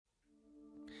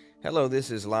Hello, this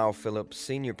is Lyle Phillips,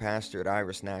 Senior Pastor at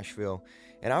Iris Nashville,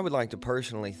 and I would like to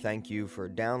personally thank you for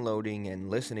downloading and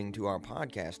listening to our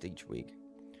podcast each week.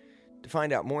 To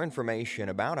find out more information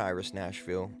about Iris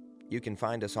Nashville, you can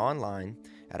find us online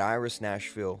at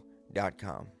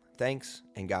irisnashville.com. Thanks,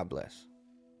 and God bless.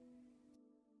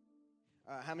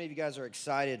 How many of you guys are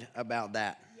excited about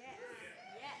that?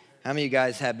 How many of you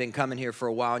guys have been coming here for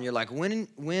a while and you're like, when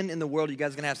in the world are you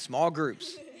guys going to have small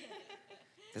groups?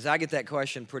 Because I get that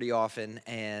question pretty often,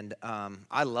 and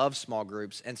I love small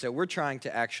groups. And so we're trying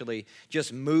to actually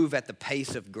just move at the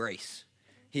pace of grace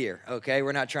here, okay?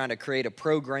 We're not trying to create a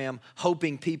program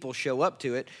hoping people show up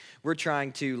to it. We're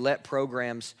trying to let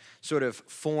programs sort of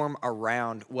form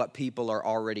around what people are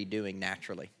already doing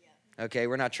naturally. Okay,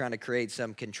 we're not trying to create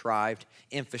some contrived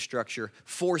infrastructure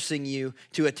forcing you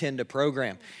to attend a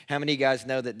program. How many of you guys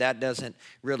know that doesn't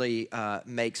really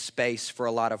make space for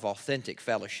a lot of authentic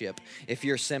fellowship if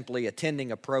you're simply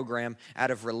attending a program out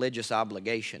of religious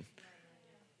obligation?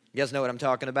 You guys know what I'm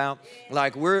talking about?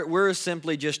 Like we're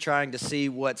simply just trying to see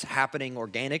what's happening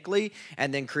organically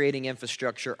and then creating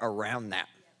infrastructure around that.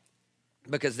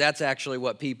 Because that's actually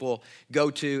what people go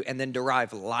to and then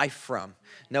derive life from.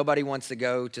 Nobody wants to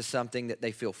go to something that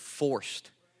they feel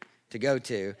forced to go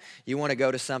to. You want to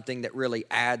go to something that really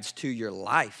adds to your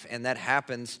life. And that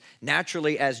happens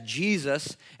naturally as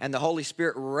Jesus and the Holy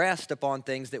Spirit rest upon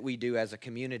things that we do as a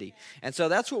community. And so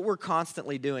that's what we're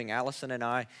constantly doing. Allison and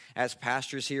I, as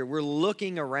pastors here, we're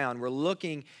looking around. We're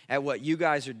looking at what you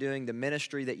guys are doing, the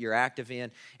ministry that you're active in.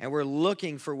 And we're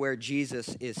looking for where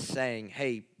Jesus is saying,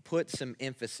 hey, put some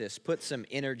emphasis, put some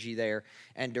energy there,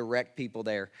 and direct people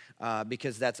there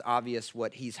because that's obvious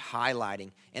what he's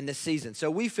highlighting in this season.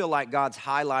 So we feel like God's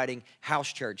highlighting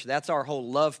house church. That's our whole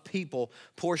love people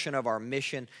portion of our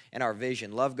mission and our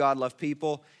vision. Love God, love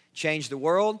people, change the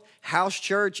world. House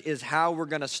church is how we're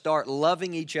going to start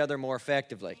loving each other more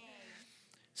effectively.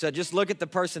 So just look at the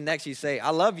person next to you, say,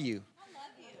 I love you.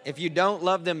 If you don't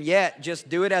love them yet, just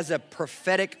do it as a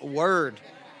prophetic word,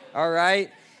 all right?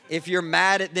 If you're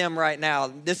mad at them right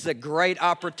now, this is a great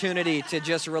opportunity to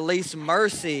just release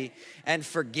mercy and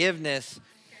forgiveness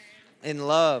in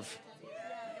love.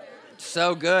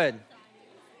 So good.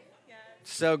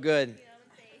 So good.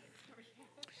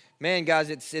 Man, guys,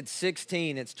 it's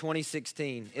 16. It's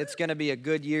 2016. It's going to be a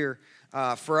good year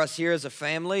for us here as a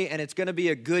family, and it's going to be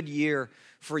a good year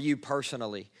for you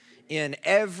personally in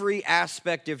every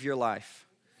aspect of your life.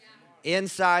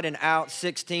 Inside and out,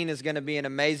 16 is going to be an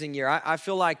amazing year. I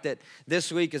feel like that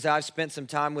this week as I've spent some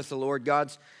time with the Lord,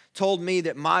 God's told me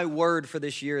that my word for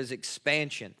this year is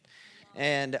expansion.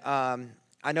 And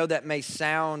I know that may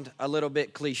sound a little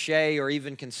bit cliche or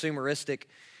even consumeristic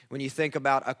when you think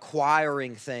about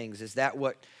acquiring things. Is that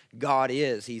what God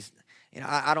is?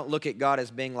 I don't look at God as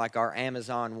being like our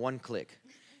Amazon one-click.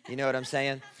 You know what I'm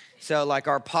saying? So like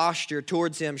our posture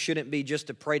towards him shouldn't be just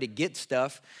to pray to get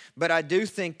stuff, but I do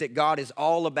think that God is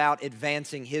all about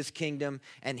advancing his kingdom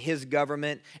and his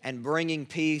government and bringing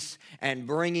peace and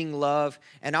bringing love.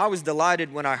 And I was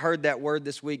delighted when I heard that word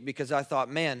this week because I thought,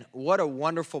 man, what a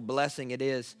wonderful blessing it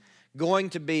is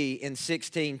going to be in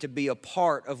 16 to be a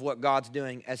part of what God's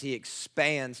doing as he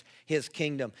expands his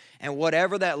kingdom. And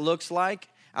whatever that looks like,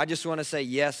 I just want to say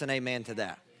yes and amen to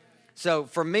that. So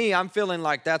for me, I'm feeling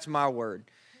like that's my word.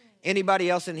 Anybody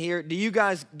else in here? Do you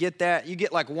guys get that? You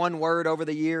get like one word over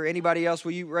the year. Anybody else?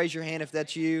 Will you raise your hand if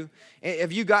that's you?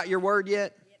 Have you got your word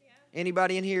yet?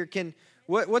 Anybody in here can?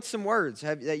 What's some words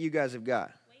that you guys have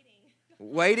got?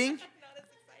 Waiting.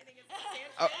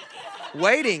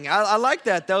 Waiting. I like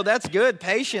that though. That's good.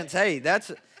 Patience. Hey,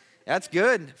 that's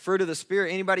good. Fruit of the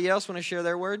Spirit. Anybody else want to share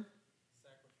their word?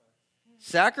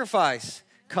 Sacrifice.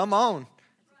 Come on.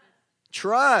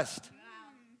 Trust.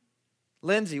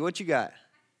 Lindsay, what you got?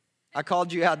 I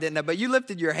called you out, didn't I? But you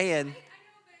lifted your hand. I know,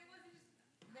 but it wasn't just,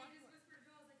 they just whispered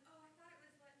to I was like, oh, I thought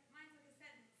it was like, mine's like a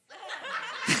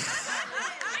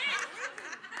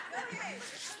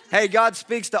sentence. Hey, God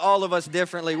speaks to all of us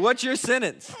differently. What's your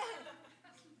sentence?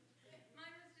 Mine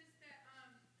was just that,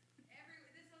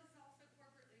 this was also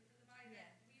corporately for the body, that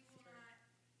we will not,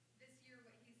 this year,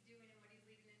 what he's doing and what he's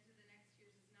leading into the next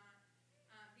years is not,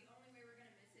 the only way we're going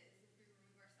to miss it is if we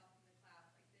remove ourselves from the cloud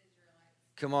like the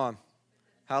Israelites. Come on.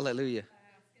 Hallelujah.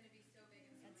 It's going to be so big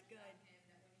and so much about him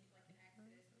that when he, like in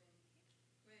Exodus,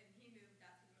 when he moved,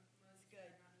 that's when Moses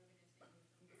said, I'm not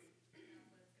moving until you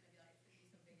move from me. And that's what it's going to be like. It's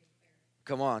going to be so big and clear.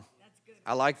 Come on.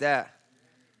 I like that.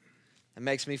 It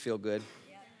makes me feel good.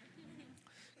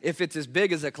 If it's as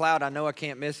big as a cloud, I know I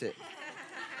can't miss it.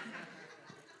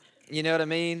 You know what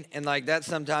I mean? And like that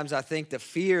sometimes I think the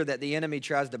fear that the enemy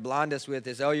tries to blind us with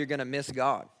is, oh, you're going to miss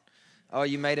God. Oh,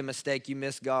 you made a mistake, you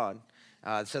missed God.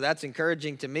 So that's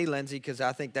encouraging to me, Lindsay, because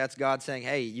I think that's God saying,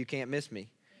 hey, you can't miss me.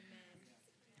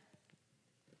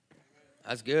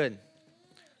 That's good.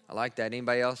 I like that.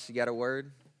 Anybody else, you got a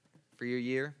word for your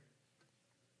year?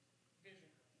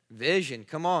 Vision.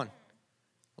 Come on.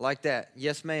 I like that.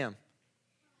 Yes, ma'am.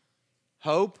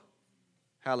 Hope.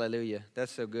 Hallelujah.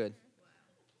 That's so good.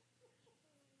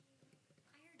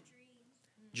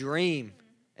 Dream.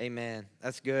 Amen.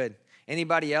 That's good.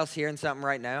 Anybody else hearing something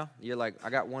right now? You're like, I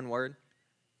got one word.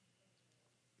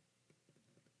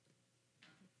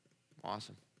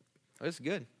 Awesome. That's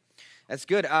good. That's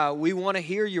good. We want to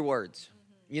hear your words.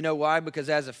 You know why? Because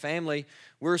as a family,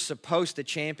 we're supposed to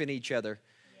champion each other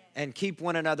and keep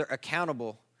one another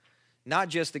accountable, not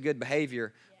just to good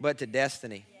behavior, but to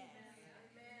destiny.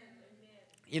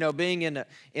 You know, being in a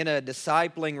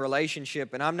discipling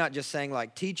relationship, and I'm not just saying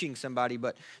like teaching somebody,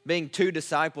 but being two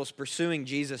disciples pursuing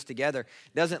Jesus together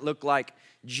doesn't look like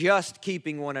just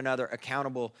keeping one another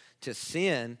accountable to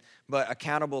sin, but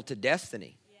accountable to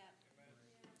destiny.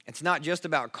 It's not just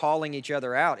about calling each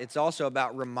other out. It's also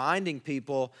about reminding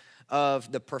people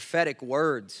of the prophetic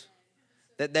words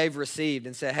that they've received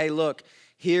and say, hey, look,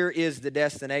 here is the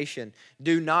destination.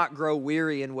 Do not grow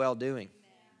weary in well-doing.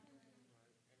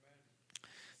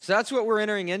 So that's what we're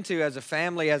entering into as a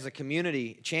family, as a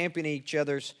community, championing each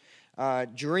other's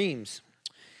dreams.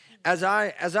 As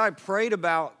I prayed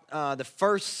about the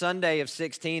first Sunday of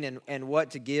 16 and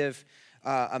what to give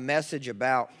a message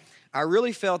about, I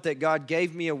really felt that God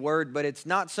gave me a word, but it's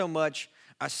not so much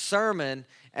a sermon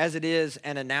as it is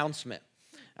an announcement.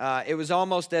 It was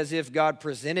almost as if God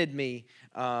presented me,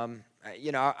 I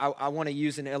want to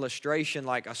use an illustration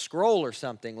like a scroll or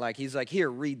something. Like he's like, here,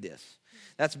 read this.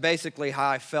 That's basically how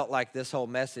I felt like this whole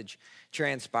message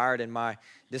transpired in my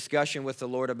discussion with the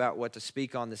Lord about what to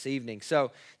speak on this evening.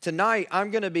 So tonight I'm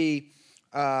going to be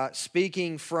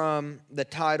speaking from the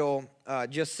title,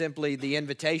 just simply The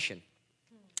Invitation.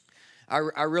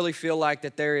 I really feel like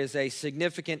that there is a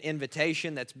significant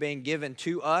invitation that's being given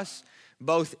to us,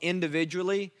 both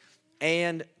individually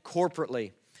and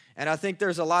corporately. And I think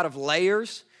there's a lot of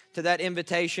layers to that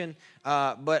invitation,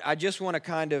 but I just want to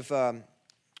kind of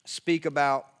speak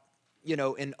about,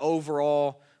 an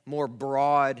overall, more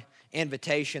broad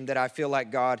invitation that I feel like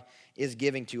God is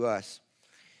giving to us.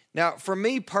 Now, for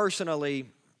me personally,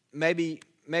 maybe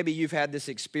you've had this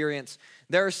experience.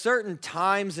 There are certain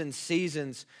times and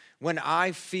seasons when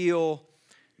I feel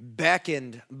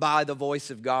beckoned by the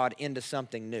voice of God into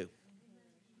something new.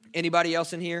 Anybody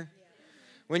else in here?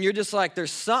 When you're just like, there's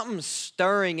something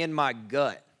stirring in my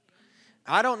gut.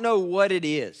 I don't know what it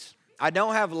is. I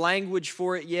don't have language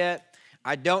for it yet.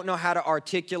 I don't know how to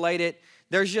articulate it.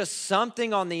 There's just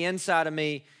something on the inside of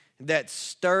me that's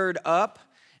stirred up,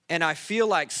 and I feel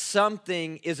like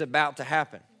something is about to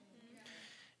happen.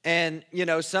 And,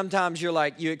 sometimes you're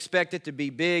like, you expect it to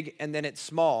be big and then it's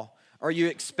small. Or you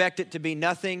expect it to be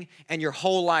nothing and your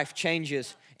whole life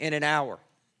changes in an hour.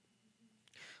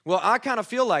 Well, I kind of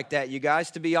feel like that, you guys,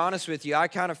 to be honest with you. I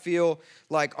kind of feel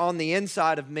like on the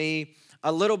inside of me,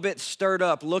 a little bit stirred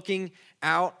up, looking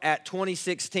out at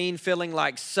 2016, feeling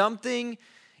like something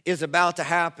is about to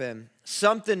happen.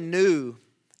 Something new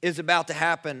is about to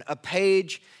happen. A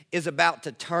page is about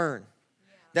to turn.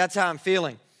 That's how I'm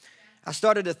feeling. I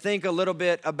started to think a little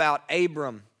bit about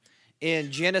Abram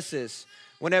in Genesis,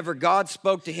 whenever God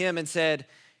spoke to him and said,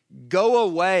 go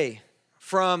away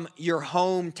from your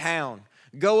hometown.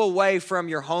 Go away from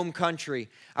your home country.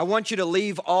 I want you to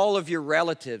leave all of your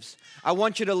relatives. I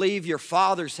want you to leave your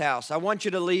father's house. I want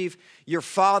you to leave your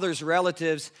father's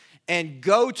relatives and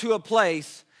go to a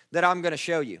place that I'm going to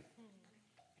show you.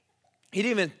 He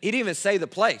didn't even say the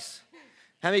place.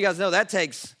 How many of you guys know that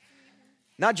takes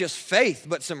not just faith,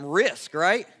 but some risk,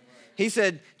 right? He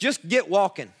said, just get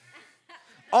walking.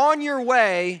 On your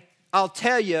way, I'll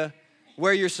tell you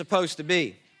where you're supposed to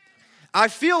be. I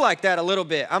feel like that a little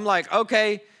bit. I'm like,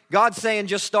 okay, God's saying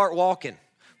just start walking.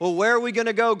 Well, where are we going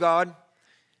to go, God?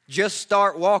 Just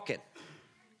start walking.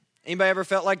 Anybody ever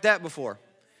felt like that before?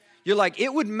 You're like,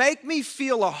 it would make me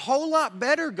feel a whole lot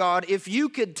better, God, if you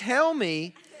could tell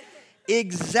me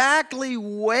exactly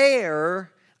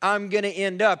where I'm going to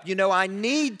end up. I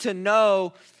need to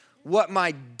know what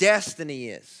my destiny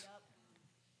is.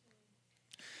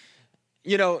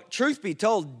 Truth be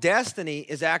told, destiny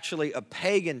is actually a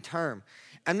pagan term.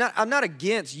 I'm not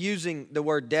against using the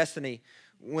word destiny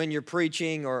when you're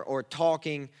preaching or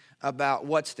talking about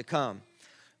what's to come.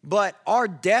 But our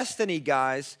destiny,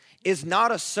 guys, is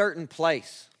not a certain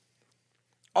place.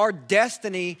 Our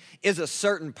destiny is a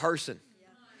certain person.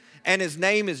 And his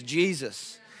name is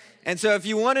Jesus. And so if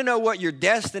you want to know what your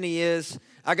destiny is,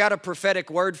 I got a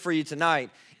prophetic word for you tonight.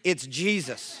 It's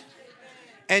Jesus.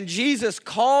 And Jesus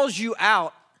calls you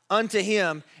out unto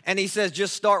him, and he says,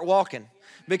 just start walking.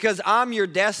 Because I'm your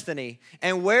destiny,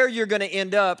 and where you're going to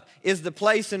end up is the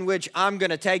place in which I'm going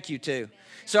to take you to.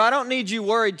 So I don't need you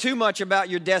worried too much about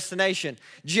your destination.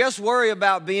 Just worry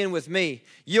about being with me.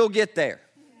 You'll get there.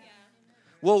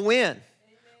 Well, when?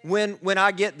 When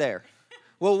I get there.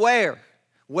 Well, where?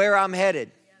 Where I'm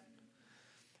headed.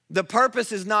 The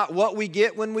purpose is not what we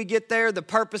get when we get there. The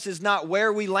purpose is not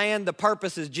where we land. The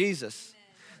purpose is Jesus.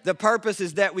 The purpose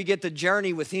is that we get to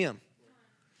journey with him.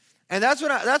 And that's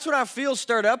what I feel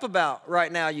stirred up about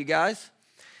right now, you guys.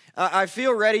 I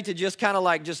feel ready to just kind of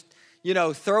like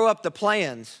throw up the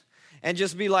plans and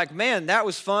just be like, man, that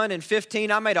was fun. In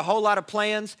 15, I made a whole lot of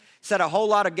plans, set a whole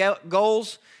lot of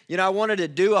goals. I wanted to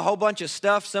do a whole bunch of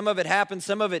stuff. Some of it happened,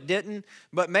 some of it didn't.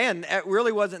 But man, it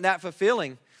really wasn't that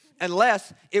fulfilling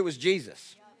unless it was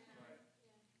Jesus.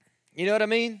 You know what I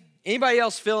mean? Anybody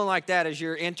else feeling like that as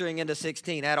you're entering into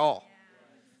 16 at all?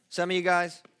 Some of you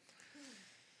guys?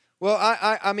 Well,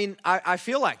 I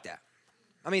feel like that.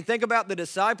 I mean, think about the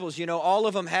disciples. All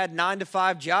of them had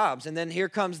 9-to-5 jobs. And then here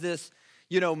comes this,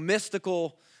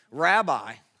 mystical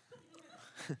rabbi,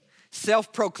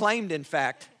 self-proclaimed, in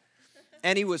fact.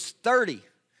 And he was 30.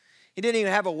 He didn't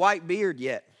even have a white beard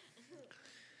yet.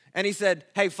 And he said,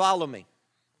 hey, follow me.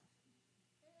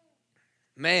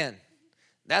 Man,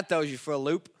 that throws you for a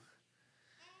loop.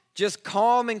 Just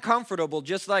calm and comfortable,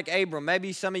 just like Abram.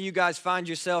 Maybe some of you guys find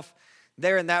yourself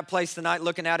there in that place tonight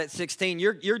looking out at 16.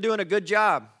 You're doing a good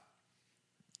job.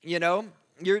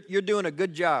 You're doing a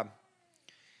good job.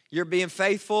 You're being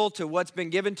faithful to what's been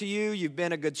given to you. You've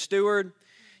been a good steward.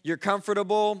 You're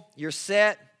comfortable. You're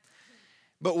set.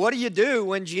 But what do you do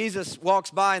when Jesus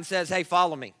walks by and says, hey,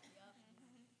 follow me?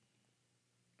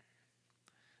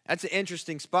 That's an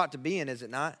interesting spot to be in, is it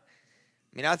not?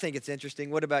 I think it's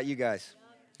interesting. What about you guys?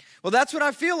 Well, that's what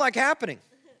I feel like happening.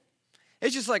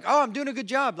 It's just like, oh, I'm doing a good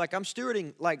job. Like, I'm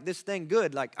stewarding like this thing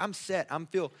good. Like, I'm set. I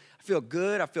feel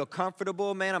good. I feel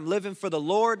comfortable, man. I'm living for the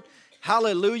Lord.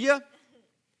 Hallelujah.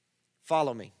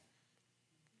 Follow me.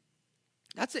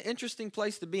 That's an interesting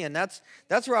place to be in. That's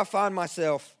where I find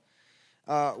myself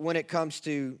when it comes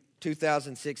to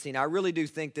 2016. I really do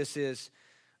think this is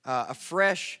a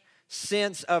fresh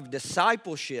sense of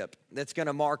discipleship that's going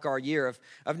to mark our year,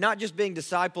 of not just being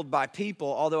discipled by people,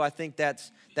 although I think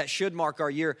that should mark our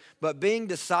year, but being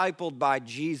discipled by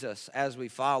Jesus as we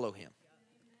follow him.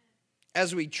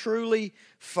 As we truly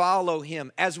follow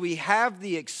him, as we have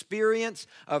the experience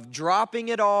of dropping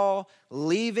it all,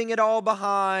 leaving it all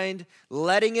behind,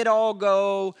 letting it all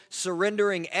go,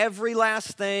 surrendering every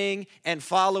last thing, and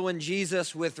following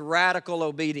Jesus with radical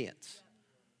obedience.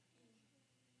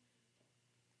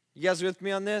 You guys with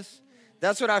me on this?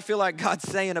 That's what I feel like God's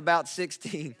saying about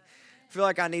 16. I feel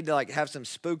like I need to have some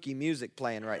spooky music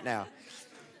playing right now.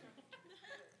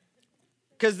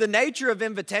 Because the nature of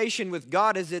invitation with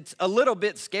God is it's a little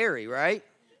bit scary, right?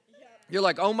 You're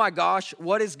like, oh my gosh,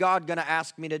 what is God going to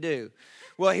ask me to do?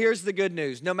 Well, here's the good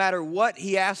news. No matter what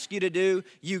he asks you to do,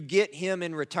 you get him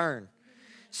in return.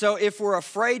 So if we're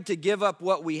afraid to give up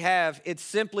what we have, it's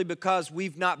simply because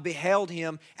we've not beheld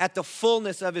him at the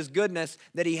fullness of his goodness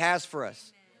that he has for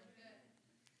us.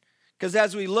 Because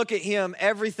as we look at him,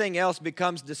 everything else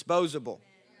becomes disposable.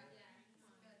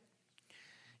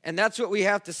 And that's what we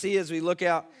have to see as we look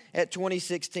out at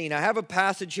 2016. I have a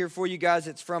passage here for you guys.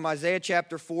 It's from Isaiah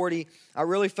chapter 40. I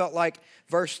really felt like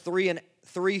verse 3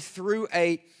 through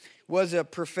 8 was a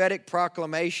prophetic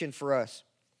proclamation for us.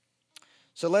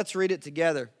 So let's read it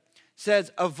together. It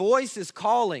says, a voice is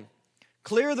calling,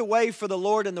 clear the way for the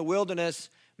Lord in the wilderness,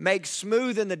 make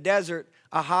smooth in the desert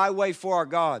a highway for our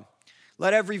God.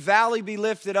 Let every valley be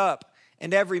lifted up,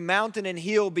 and every mountain and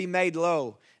hill be made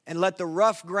low, and let the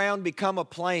rough ground become a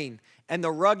plain, and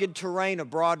the rugged terrain a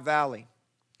broad valley.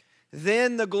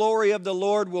 Then the glory of the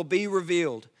Lord will be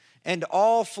revealed, and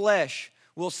all flesh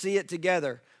will see it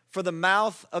together, for the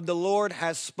mouth of the Lord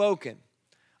has spoken.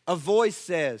 A voice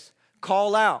says,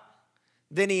 call out.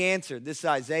 Then he answered, this is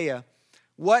Isaiah,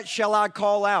 what shall I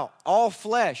call out? All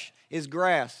flesh is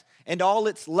grass, and all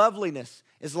its loveliness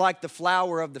is like the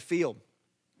flower of the field.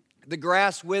 The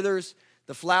grass withers,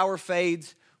 the flower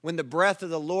fades, when the breath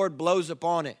of the Lord blows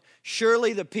upon it.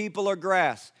 Surely the people are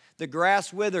grass. The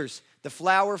grass withers, the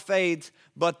flower fades,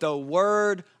 but the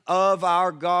word of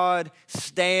our God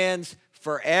stands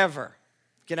forever.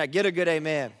 Can I get a good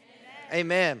amen? Amen.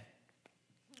 Amen.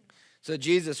 So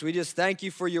Jesus, we just thank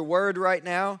you for your word right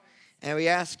now, and we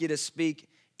ask you to speak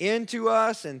into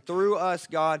us and through us,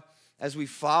 God, as we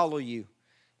follow you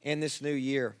in this new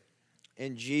year.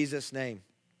 In Jesus' name,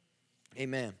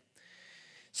 amen.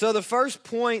 So the first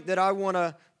point that I want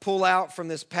to pull out from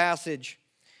this passage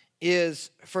is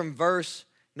from verse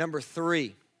number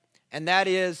 3, and that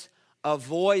is, a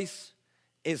voice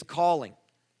is calling.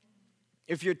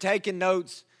 If you're taking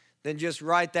notes, then just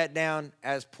write that down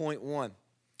as point 1.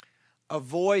 A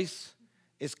voice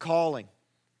is calling.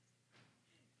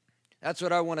 That's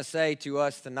what I want to say to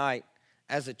us tonight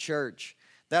as a church.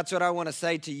 That's what I want to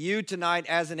say to you tonight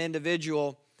as an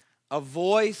individual. A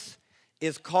voice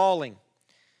is calling.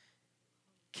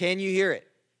 Can you hear it?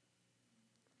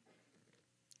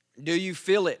 Do you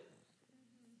feel it?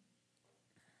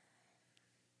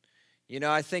 You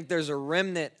know, I think there's a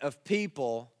remnant of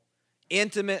people,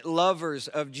 intimate lovers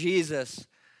of Jesus,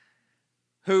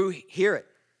 who hear it.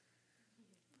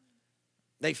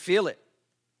 They feel it.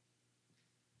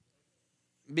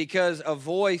 Because a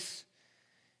voice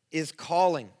is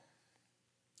calling.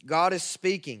 God is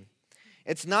speaking.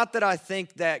 It's not that I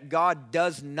think that God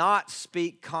does not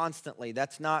speak constantly.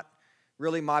 That's not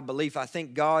really my belief. I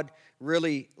think God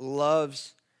really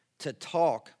loves to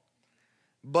talk.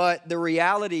 But the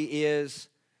reality is,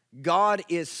 God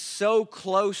is so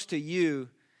close to you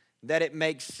that it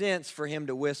makes sense for him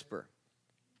to whisper.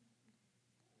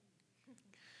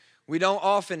 We don't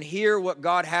often hear what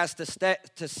God has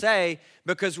to say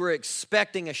because we're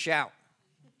expecting a shout.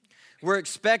 We're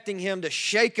expecting him to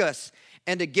shake us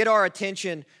and to get our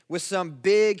attention with some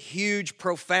big, huge,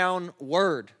 profound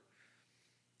word.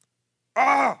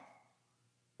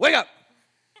 Wake up!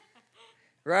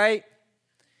 Right?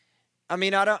 I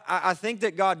mean, I think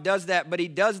that God does that, but he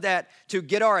does that to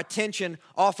get our attention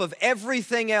off of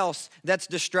everything else that's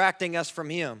distracting us from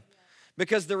him.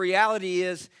 Because the reality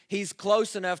is, he's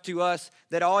close enough to us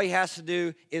that all he has to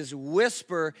do is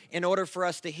whisper in order for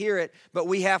us to hear it, but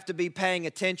we have to be paying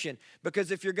attention.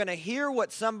 Because if you're going to hear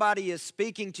what somebody is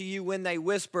speaking to you when they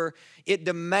whisper, it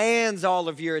demands all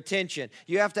of your attention.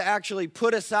 You have to actually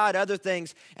put aside other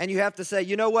things, and you have to say,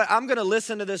 you know what, I'm going to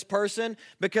listen to this person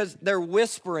because they're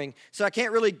whispering. So I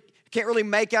can't really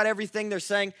make out everything they're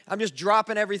saying. I'm just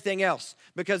dropping everything else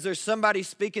because there's somebody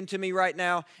speaking to me right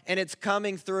now, and it's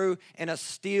coming through in a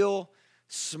still,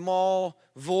 small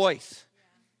voice,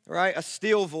 right? A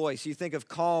still voice. You think of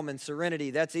calm and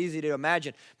serenity. That's easy to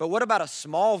imagine. But what about a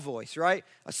small voice, right?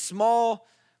 A small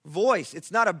voice.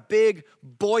 It's not a big,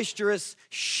 boisterous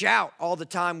shout all the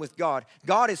time with God.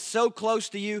 God is so close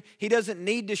to you, he doesn't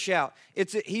need to shout.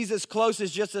 He's as close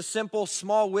as just a simple,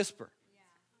 small whisper.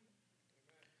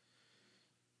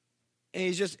 And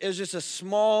it's just a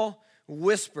small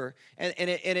whisper. And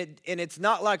it's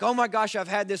not like, oh my gosh, I've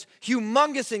had this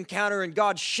humongous encounter and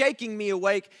God's shaking me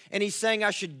awake and he's saying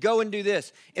I should go and do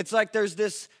this. It's like there's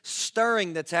this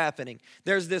stirring that's happening.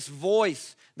 There's this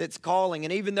voice that's calling.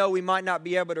 And even though we might not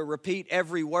be able to repeat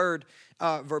every word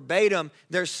verbatim,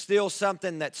 there's still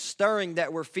something that's stirring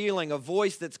that we're feeling, a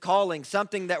voice that's calling,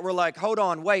 something that we're like, hold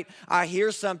on, wait, I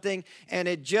hear something, and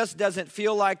it just doesn't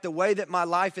feel like the way that my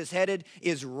life is headed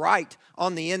is right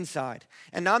on the inside.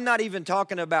 And I'm not even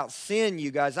talking about sin,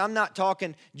 you guys. I'm not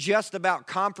talking just about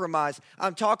compromise.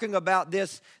 I'm talking about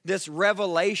this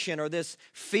revelation or this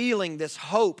feeling, this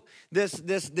hope,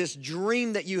 this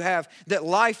dream that you have that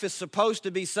life is supposed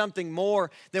to be something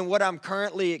more than what I'm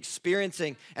currently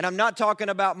experiencing. And I'm not talking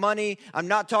about money. I'm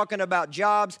not talking about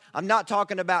jobs. I'm not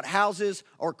talking about houses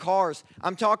or cars.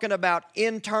 I'm talking about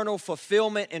internal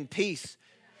fulfillment and peace.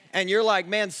 And you're like,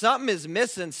 man, something is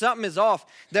missing. Something is off.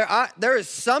 There is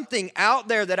something out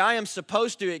there that I am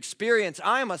supposed to experience.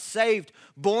 I am a saved,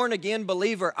 born-again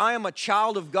believer. I am a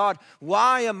child of God.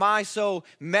 Why am I so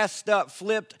messed up,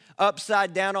 flipped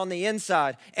upside down on the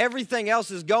inside? Everything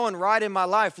else is going right in my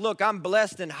life. Look, I'm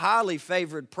blessed and highly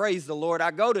favored. Praise the Lord.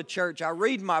 I go to church. I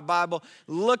read my Bible.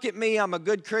 Look at me. I'm a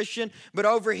good Christian. But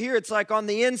over here, it's like on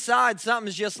the inside,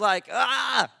 something's just like,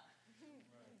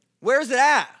 where's it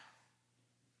at?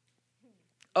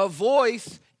 A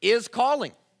voice is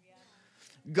calling.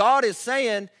 God is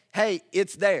saying, hey,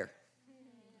 it's there.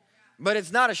 But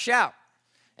it's not a shout.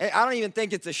 I don't even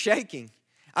think it's a shaking.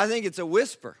 I think it's a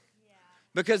whisper.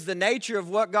 Because the nature of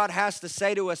what God has to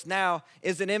say to us now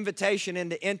is an invitation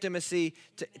into intimacy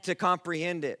to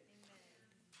comprehend it.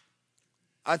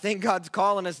 I think God's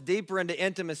calling us deeper into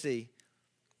intimacy.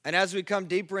 And as we come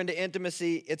deeper into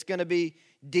intimacy, it's going to be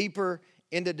deeper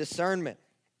into discernment.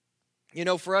 You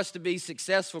know, for us to be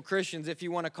successful Christians, if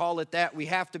you want to call it that, we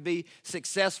have to be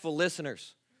successful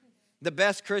listeners. The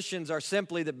best Christians are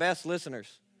simply the best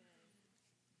listeners.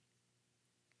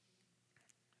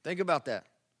 Think about that.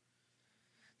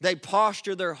 They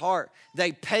posture their heart.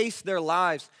 They pace their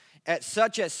lives at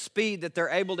such a speed that they're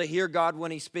able to hear God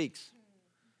when he speaks.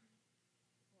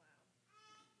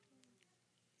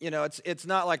 You know, it's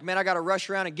not like, man, I got to rush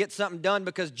around and get something done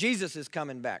because Jesus is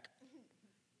coming back.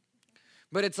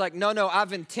 But it's like, no,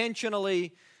 I've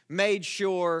intentionally made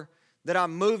sure that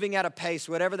I'm moving at a pace,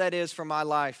 whatever that is for my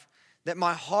life, that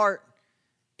my heart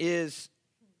is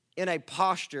in a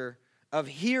posture of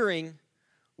hearing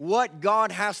what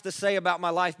God has to say about my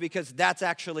life, because that's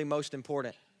actually most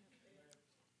important.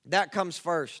 That comes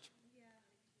first.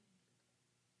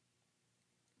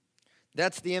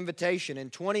 That's the invitation. In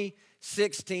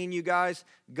 2016, you guys,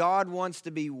 God wants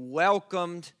to be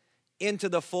welcomed into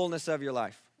the fullness of your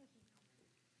life.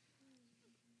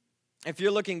 If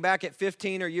you're looking back at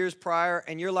 15 or years prior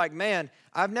and you're like, man,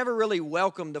 I've never really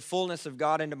welcomed the fullness of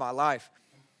God into my life,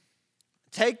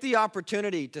 take the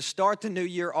opportunity to start the new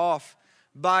year off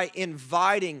by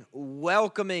inviting,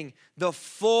 welcoming the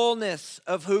fullness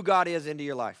of who God is into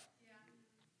your life.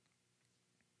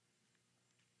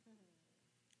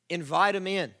 Invite him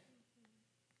in.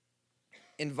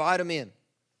 Invite him in.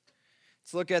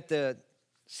 Let's look at the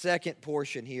second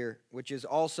portion here, which is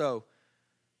also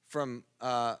from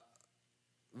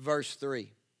verse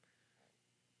 3.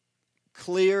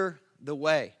 Clear the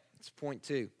way. It's point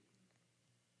 2.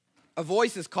 A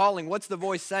voice is calling. What's the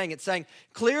voice saying? It's saying,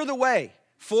 clear the way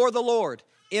for the Lord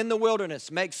in the wilderness.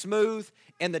 Make smooth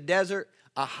in the desert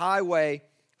a highway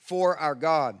for our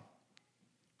God.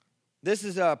 This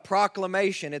is a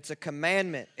proclamation. It's a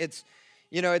commandment. It's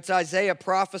Isaiah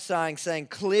prophesying, saying,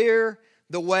 clear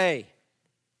the way.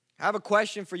 I have a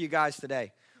question for you guys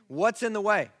today. What's in the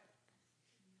way?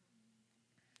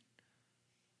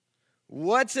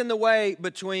 What's in the way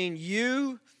between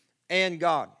you and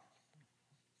God?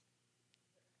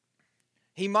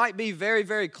 He might be very,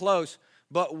 very close,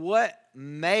 but what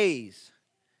maze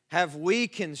have we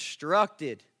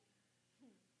constructed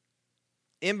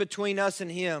in between us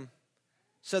and him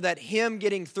so that him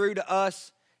getting through to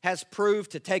us has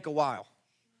proved to take a while?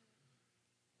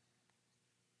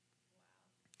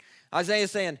 Isaiah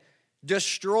is saying,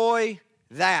 destroy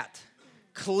that.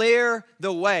 Clear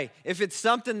the way. If it's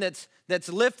something that's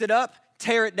lifted up,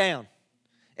 tear it down.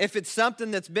 If it's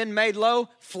something that's been made low,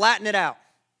 flatten it out.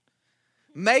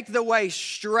 Make the way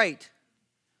straight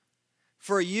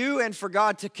for you and for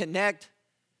God to connect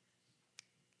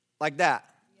like that.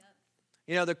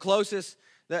 Yep. The closest,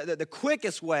 the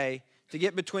quickest way to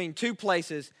get between two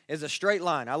places is a straight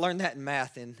line. I learned that in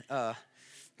math and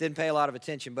didn't pay a lot of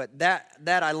attention, but that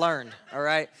I learned, all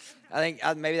right? I think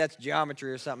maybe that's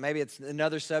geometry or something. Maybe it's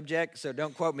another subject, so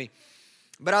don't quote me.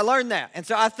 But I learned that. And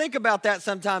so I think about that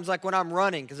sometimes, like when I'm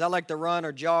running, because I like to run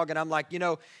or jog, and I'm like,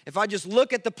 if I just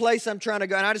look at the place I'm trying to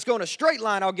go, and I just go in a straight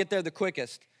line, I'll get there the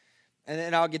quickest, and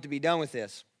then I'll get to be done with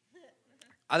this.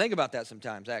 I think about that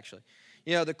sometimes, actually.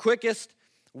 The quickest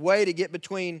way to get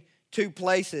between two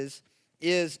places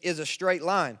is a straight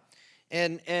line.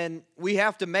 And we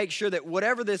have to make sure that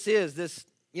whatever this is, this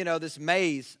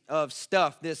maze of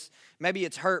stuff, maybe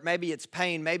it's hurt, maybe it's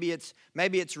pain, maybe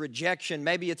it's rejection,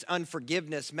 maybe it's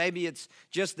unforgiveness, maybe it's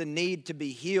just the need to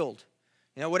be healed.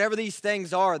 Whatever these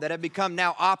things are that have become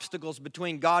now obstacles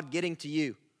between God getting to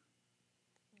you.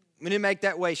 We need to make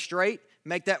that way straight,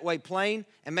 make that way plain,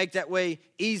 and make that way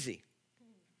easy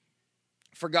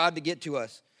for God to get to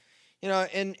us.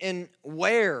 And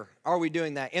where are we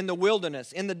doing that? In the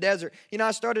wilderness, in the desert.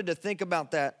 I started to think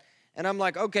about that. And I'm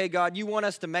like, okay, God, you want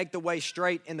us to make the way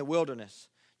straight in the wilderness.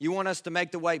 You want us to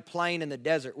make the way plain in the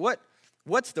desert.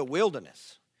 What's the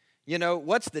wilderness?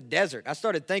 What's the desert? I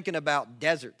started thinking about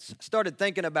deserts. I started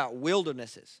thinking about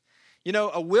wildernesses.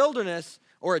 A wilderness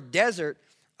or a desert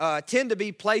tend to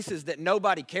be places that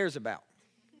nobody cares about.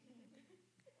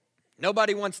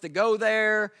 Nobody wants to go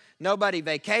there. Nobody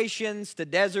vacations to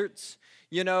deserts,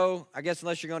 I guess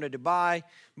unless you're going to Dubai.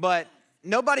 But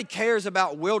nobody cares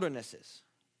about wildernesses.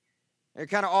 They're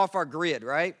kind of off our grid,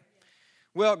 right?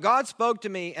 Well, God spoke to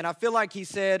me, and I feel like he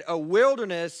said a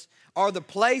wilderness are the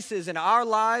places in our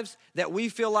lives that we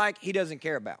feel like he doesn't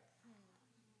care about.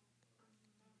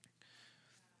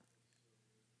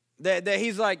 That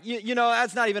he's like,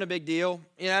 that's not even a big deal.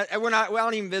 We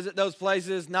don't even visit those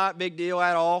places, not a big deal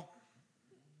at all.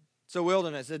 It's a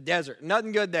wilderness, a desert,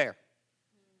 nothing good there.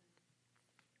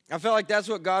 I felt like that's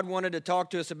what God wanted to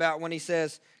talk to us about when he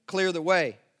says, clear the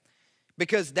way.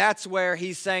 Because that's where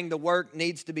he's saying the work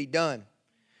needs to be done.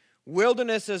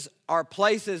 Wildernesses are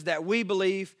places that we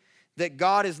believe that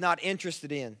God is not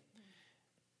interested in.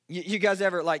 You guys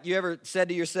ever said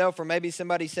to yourself, or maybe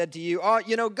somebody said to you,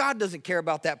 God doesn't care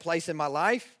about that place in my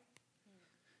life.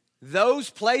 Those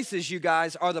places, you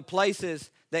guys, are the places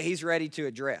that he's ready to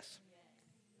address.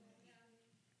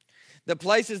 The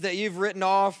places that you've written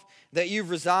off, that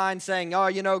you've resigned, saying,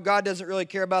 God doesn't really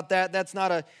care about that. That's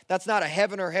not a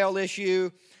heaven or hell issue.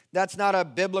 That's not a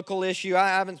biblical issue. I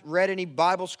haven't read any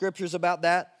Bible scriptures about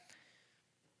that.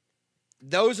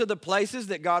 those are the places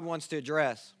that God wants to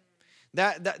address.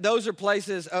 Those are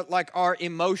places like our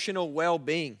emotional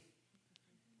well-being,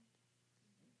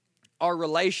 our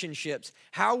relationships,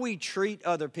 how we treat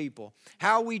other people,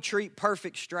 how we treat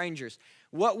perfect strangers,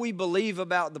 what we believe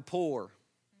about the poor,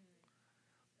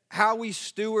 how we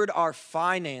steward our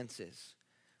finances,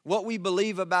 what we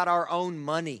believe about our own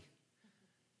money.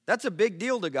 That's a big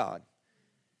deal to God.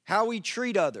 How we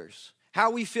treat others,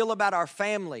 how we feel about our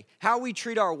family, how we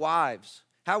treat our wives,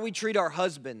 how we treat our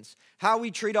husbands, how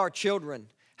we treat our children,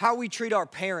 how we treat our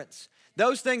parents.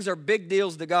 Those things are big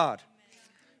deals to God.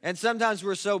 And sometimes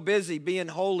we're so busy being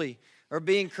holy or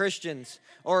being Christians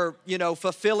or,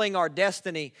 fulfilling our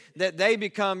destiny that they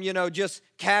become, just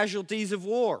casualties of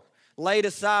war laid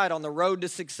aside on the road to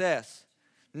success.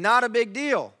 Not a big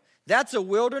deal. That's a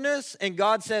wilderness, and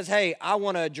God says, hey, I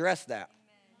want to address that.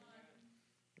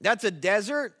 That's a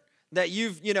desert that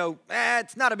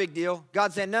it's not a big deal.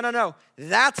 God's saying, no.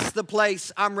 That's the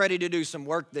place I'm ready to do some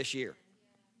work this year.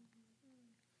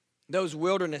 Those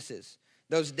wildernesses,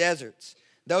 those deserts,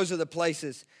 those are the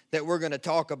places that we're going to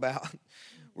talk about,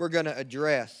 we're going to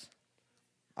address.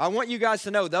 I want you guys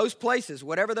to know those places,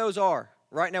 whatever those are,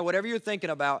 right now, whatever you're thinking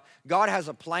about, God has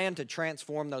a plan to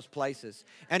transform those places.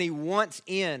 And He wants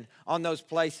in on those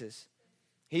places.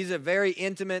 He's a very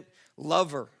intimate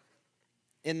lover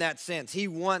in that sense. He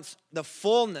wants the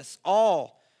fullness,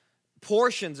 all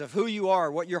portions of who you are,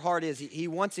 what your heart is. He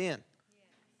wants in.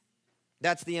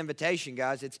 That's the invitation,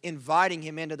 guys. It's inviting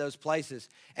Him into those places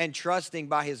and trusting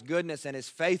by His goodness and His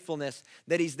faithfulness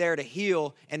that He's there to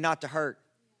heal and not to hurt.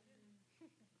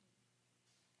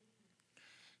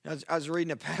 I was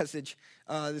reading a passage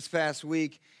this past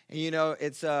week, and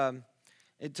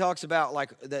it talks about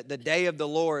like the day of the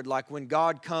Lord, like when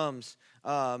God comes,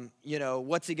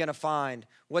 what's He gonna find?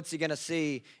 What's He gonna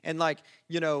see? And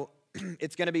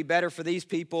it's gonna be better for these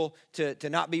people to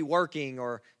not be working,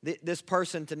 or this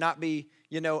person to not be,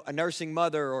 a nursing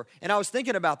mother. And I was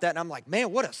thinking about that, and I'm like,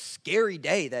 man, what a scary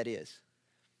day that is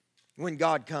when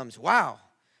God comes. Wow.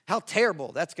 How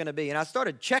terrible that's going to be. And I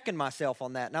started checking myself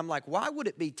on that. And I'm like, why would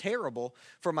it be terrible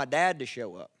for my dad to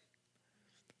show up?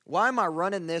 Why am I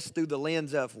running this through the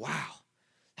lens of, wow,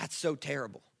 that's so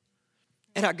terrible?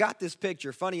 And I got this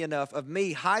picture, funny enough, of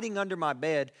me hiding under my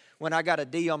bed when I got a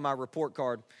D on my report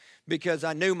card because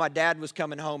I knew my dad was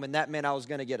coming home, and that meant I was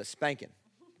going to get a spanking.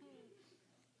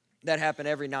 That happened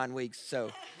every 9 weeks, so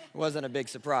it wasn't a big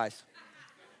surprise.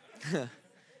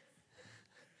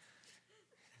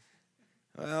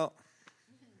 Well,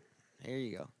 here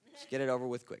you go. Just get it over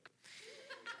with quick.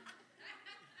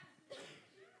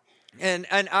 And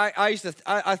I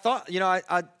thought,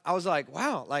 I was like,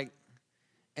 wow,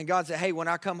 and God said, hey, when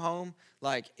I come home,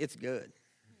 it's good.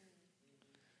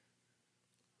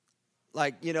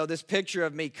 This picture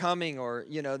of me coming, or,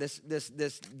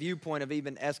 this viewpoint of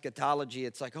even eschatology,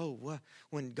 it's like, oh,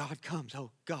 when God comes,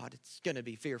 oh, God, it's going to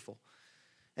be fearful.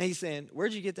 And He's saying,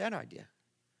 where'd you get that idea?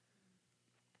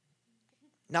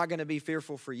 Not going to be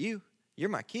fearful for you. You're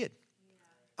my kid.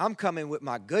 I'm coming with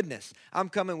my goodness. I'm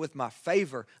coming with my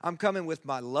favor. I'm coming with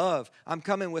my love. I'm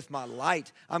coming with my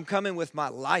light. I'm coming with my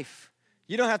life.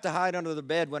 You don't have to hide under the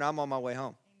bed when I'm on my way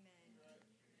home.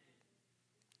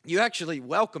 You actually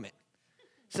welcome it,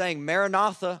 saying,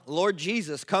 Maranatha, Lord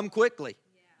Jesus, come quickly.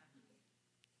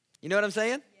 You know what I'm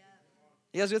saying?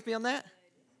 You guys with me on that?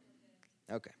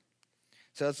 Okay.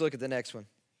 So let's look at the next one.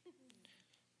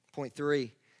 Point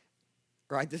 3.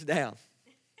 Write this down.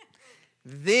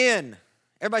 Then,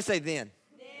 everybody say then.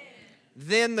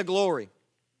 Then the glory.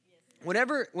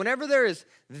 Whenever there is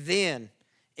then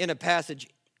in a passage,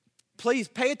 please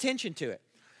pay attention to it,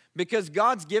 because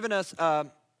God's given us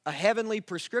a heavenly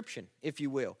prescription, if you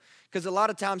will. Because a lot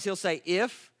of times He'll say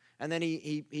if, and then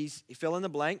he's fill in the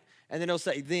blank, and then He'll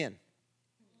say then.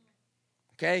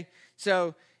 Okay?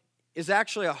 So it's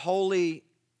actually a holy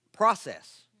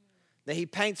process that He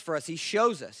paints for us. He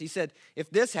shows us. He said,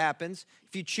 if this happens,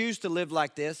 if you choose to live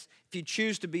like this, if you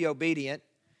choose to be obedient,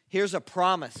 here's a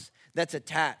promise that's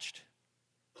attached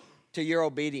to your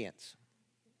obedience.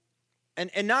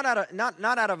 And not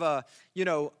out of a,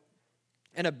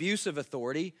 an abuse of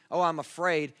authority. Oh, I'm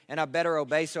afraid and I better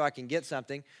obey so I can get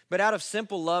something. But out of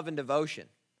simple love and devotion.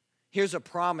 Here's a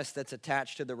promise that's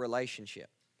attached to the relationship.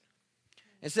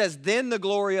 It says, then the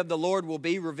glory of the Lord will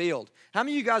be revealed. How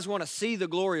many of you guys want to see the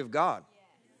glory of God?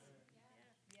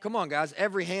 Come on, guys.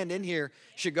 Every hand in here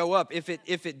should go up.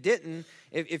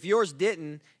 If yours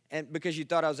didn't, and because you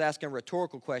thought I was asking a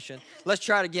rhetorical question, let's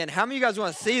try it again. How many of you guys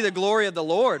want to see the glory of the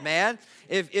Lord, man?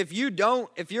 If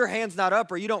your hand's not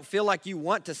up, or you don't feel like you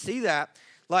want to see that,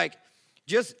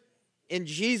 just in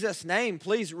Jesus' name,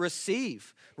 please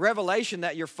receive revelation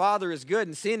that your Father is good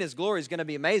and seeing his glory is going to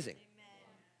be amazing.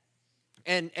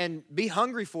 And be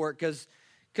hungry for it because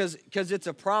it's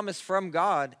a promise from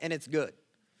God and it's good. It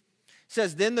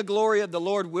says, then the glory of the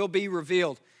Lord will be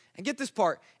revealed. And get this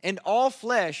part, and all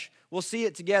flesh will see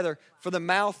it together, for the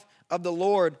mouth of the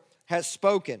Lord has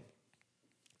spoken.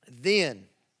 Then,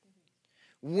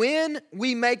 when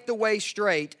we make the way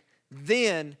straight,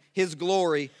 then his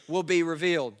glory will be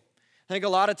revealed. I think a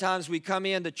lot of times we come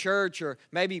into church or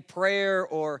maybe prayer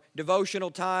or devotional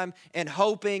time and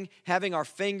hoping, having our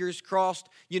fingers crossed,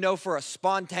 for a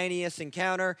spontaneous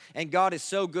encounter. And God is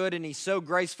so good and he's so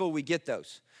graceful, we get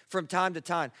those from time to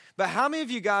time. But how many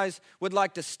of you guys would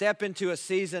like to step into a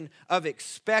season of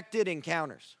expected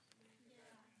encounters?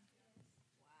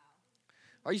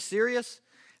 Are you serious?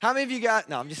 How many of you guys,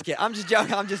 no, I'm just kidding. I'm just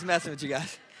joking. I'm just messing with you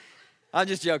guys. I'm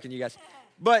just joking, you guys.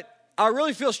 But I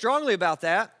really feel strongly about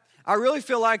that. I really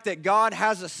feel like that God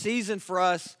has a season for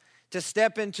us to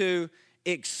step into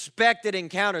expected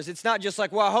encounters. It's not just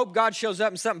like, well, I hope God shows up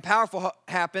and something powerful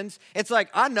happens. It's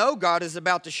like, I know God is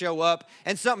about to show up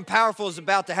and something powerful is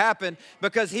about to happen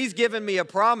because he's given me a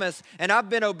promise and I've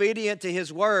been obedient to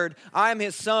his word. I am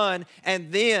his son,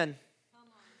 and then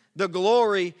the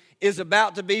glory is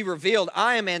about to be revealed.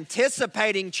 I am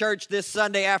anticipating church this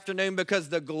Sunday afternoon because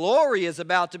the glory is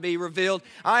about to be revealed.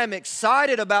 I am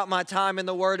excited about my time in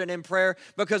the Word and in prayer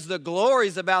because the glory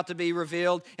is about to be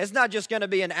revealed. It's not just going to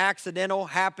be an accidental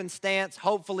happenstance.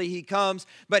 Hopefully he comes,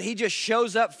 but he just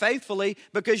shows up faithfully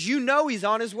because he's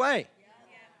on his way.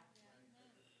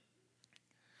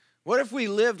 What if we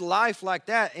lived life like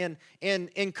that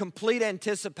in complete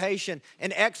anticipation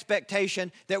and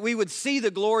expectation that we would see the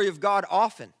glory of God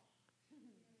often?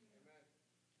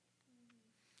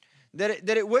 That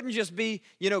it wouldn't just be,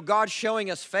 God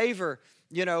showing us favor,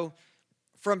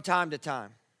 from time to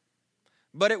time.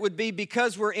 But it would be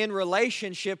because we're in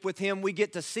relationship with him, we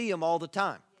get to see him all the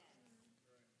time.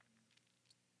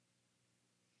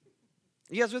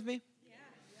 You guys with me? Yeah.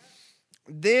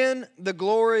 Then the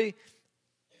glory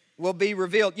will be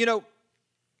revealed.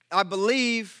 I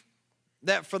believe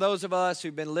that for those of us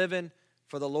who've been living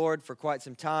for the Lord for quite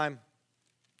some time,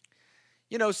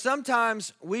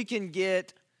 sometimes we can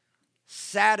get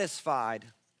satisfied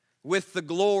with the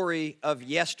glory of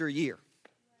yesteryear.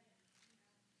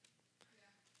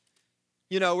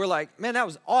 We're like, man, that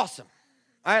was awesome.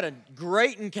 I had a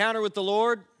great encounter with the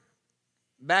Lord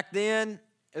back then.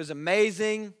 It was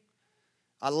amazing.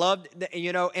 I loved it,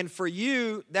 and for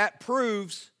you, that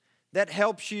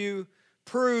helps you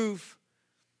prove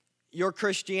your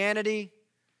Christianity,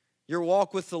 your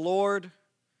walk with the Lord,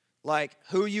 like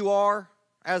who you are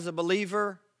as a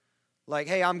believer. Like,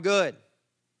 hey, I'm good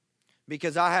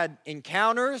because I had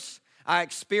encounters, I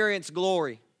experienced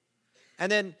glory. And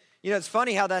then, it's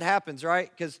funny how that happens, right?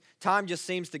 Because time just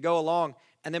seems to go along.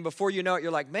 And then before you know it,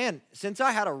 you're like, man, since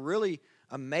I had a really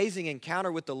amazing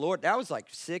encounter with the Lord, that was like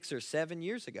 6 or 7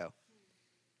 years ago.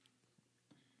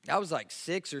 That was like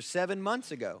 6 or 7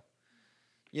 months ago.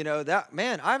 I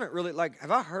haven't really,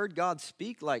 have I heard God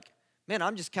speak?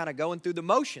 I'm just kind of going through the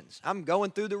motions. I'm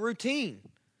going through the routine.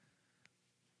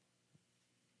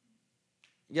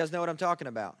 You guys know what I'm talking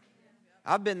about?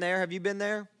 I've been there. Have you been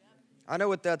there? I know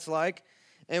what that's like.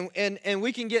 And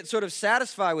we can get sort of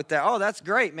satisfied with that. Oh, that's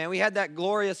great, man. We had that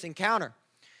glorious encounter.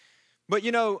 But,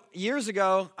 years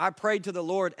ago, I prayed to the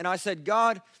Lord and I said,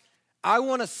 God, I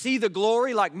want to see the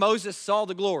glory like Moses saw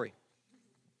the glory.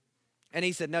 And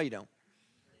he said, no, you don't.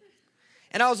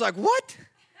 And I was like, what?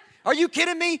 Are you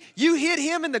kidding me? You hit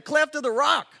him in the cleft of the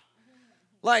rock.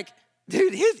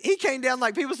 Dude, he came down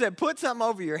like people said, put something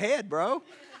over your head, bro.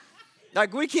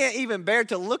 We can't even bear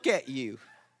to look at you.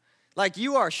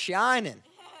 You are shining.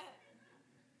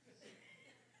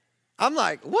 I'm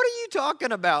like, what are you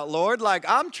talking about, Lord?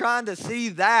 I'm trying to see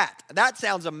that. That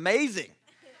sounds amazing.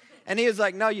 And he was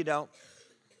like, no, you don't.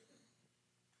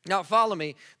 Now, follow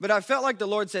me. But I felt like the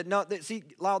Lord said, no, see,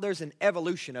 Lyle, there's an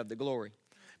evolution of the glory.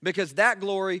 Because that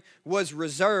glory was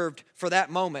reserved for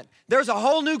that moment. There's a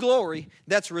whole new glory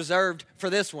that's reserved for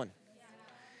this one.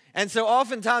 And so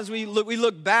oftentimes we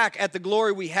look back at the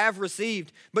glory we have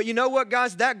received. But you know what,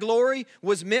 guys? That glory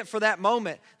was meant for that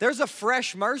moment. There's a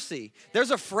fresh mercy.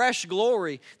 There's a fresh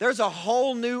glory. There's a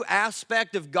whole new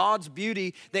aspect of God's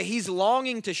beauty that he's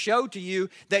longing to show to you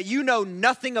that you know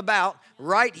nothing about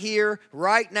right here,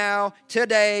 right now,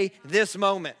 today, this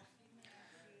moment.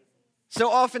 So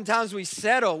oftentimes we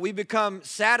settle, we become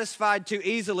satisfied too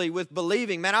easily with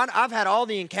believing. Man, I've had all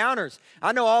the encounters.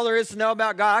 I know all there is to know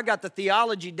about God. I got the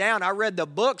theology down. I read the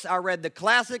books. I read the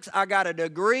classics. I got a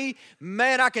degree.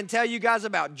 Man, I can tell you guys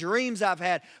about dreams I've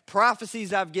had,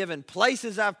 prophecies I've given,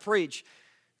 places I've preached,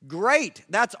 Great.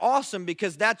 That's awesome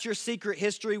because that's your secret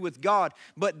history with God.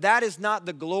 But that is not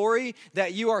the glory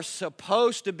that you are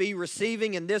supposed to be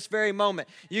receiving in this very moment.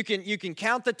 You can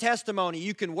count the testimony.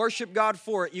 You can worship God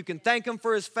for it. You can thank Him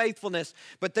for His faithfulness.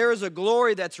 But there is a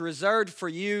glory that's reserved for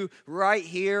you right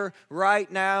here,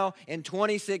 right now in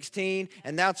 2016.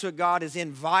 And that's what God is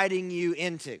inviting you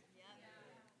into.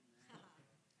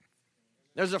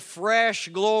 There's a fresh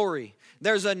glory.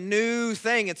 There's a new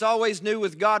thing. It's always new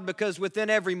with God because within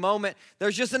every moment,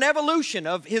 there's just an evolution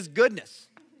of His goodness.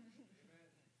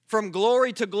 From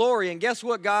glory to glory. And guess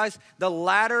what, guys? The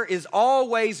latter is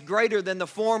always greater than the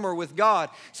former with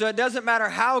God. So it doesn't matter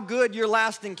how good your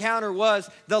last encounter was,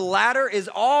 the latter is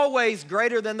always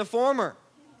greater than the former.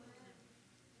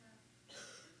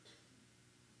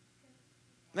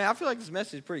 Man, I feel like this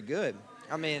message is pretty good.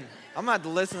 I mean, I'm going to have to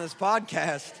listen to this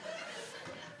podcast.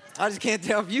 I just can't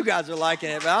tell if you guys are liking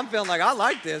it, but I'm feeling like I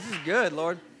like this. This is good,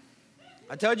 Lord.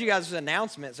 I told you guys it was an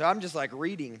announcement, so I'm just like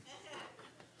reading.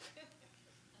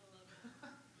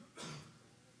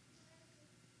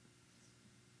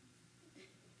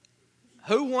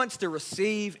 Who wants to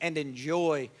receive and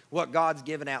enjoy what God's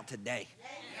given out today?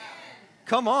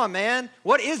 Come on, man.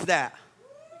 What is that?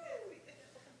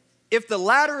 If the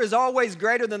latter is always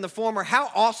greater than the former,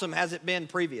 how awesome has it been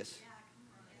previous?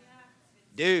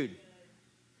 Dude.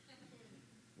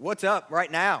 What's up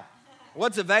right now?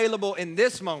 What's available in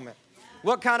this moment?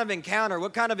 What kind of encounter?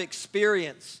 What kind of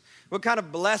experience? What kind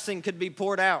of blessing could be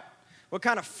poured out? What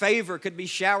kind of favor could be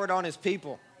showered on His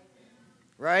people?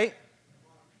 Right?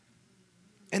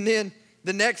 And then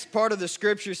the next part of the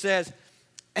scripture says,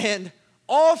 and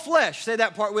all flesh, say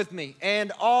that part with me,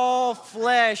 and all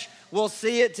flesh will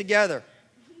see it together.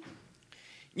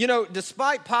 You know,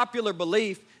 despite popular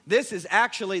belief, this is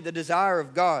actually the desire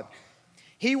of God.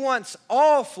 He wants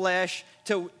all flesh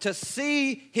to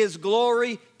see His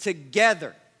glory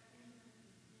together.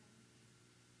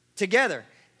 Together,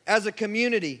 as a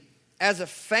community, as a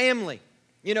family.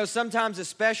 You know, sometimes,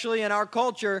 especially in our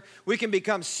culture, we can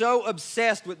become so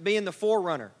obsessed with being the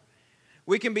forerunner.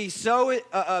 We can be so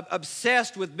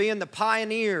obsessed with being the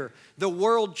pioneer, the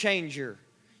world changer.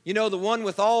 You know, the one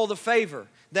with all the favor,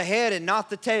 the head and not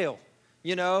the tail.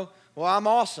 You know, well, I'm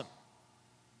awesome.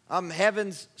 I'm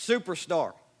heaven's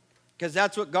superstar because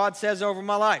that's what God says over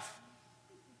my life.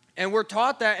 And we're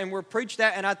taught that and we're preached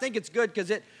that, and I think it's good because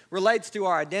it relates to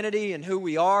our identity and who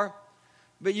we are.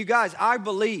 But you guys, I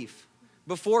believe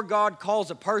before God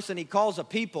calls a person, He calls a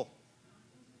people.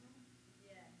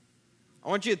 I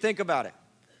want you to think about it.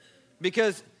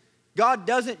 Because God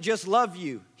doesn't just love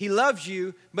you. He loves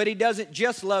you, but He doesn't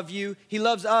just love you. He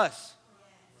loves us.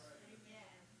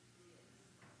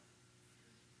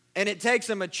 And it takes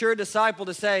a mature disciple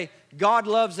to say, God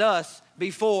loves us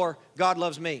before God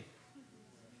loves me.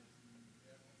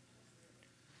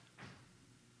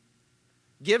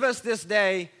 Give us this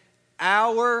day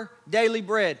our daily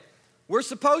bread. We're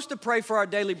supposed to pray for our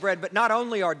daily bread, but not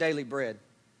only our daily bread.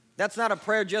 That's not a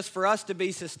prayer just for us to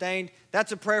be sustained.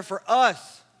 That's a prayer for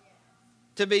us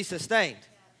to be sustained.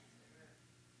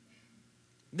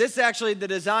 This is actually the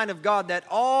design of God, that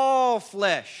all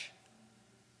flesh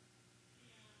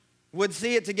would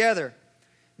see it together.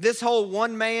 This whole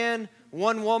one man,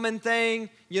 one woman thing,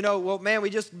 you know, well, man, we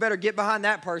just better get behind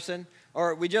that person,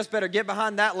 or we just better get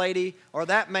behind that lady or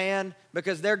that man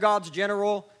because they're God's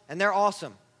general and they're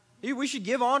awesome. We should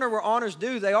give honor where honor's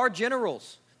due. They are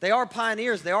generals. They are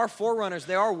pioneers. They are forerunners.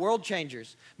 They are world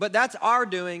changers. But that's our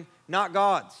doing, not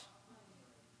God's.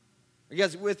 Are you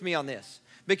guys with me on this?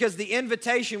 Because the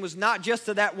invitation was not just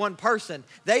to that one person.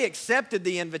 They accepted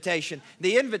the invitation.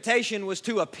 The invitation was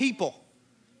to a people.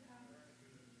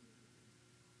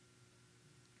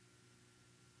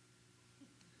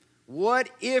 What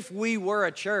if we were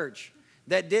a church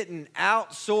that didn't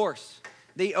outsource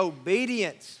the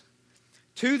obedience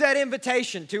to that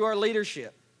invitation to our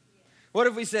leadership? What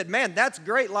if we said, man, that's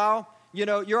great, Lyle. You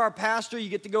know, you're our pastor. You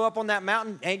get to go up on that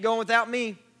mountain. Ain't going without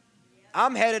me.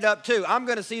 I'm headed up too. I'm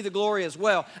going to see the glory as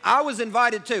well. I was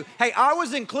invited too. Hey, I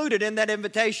was included in that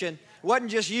invitation. It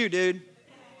wasn't just you, dude.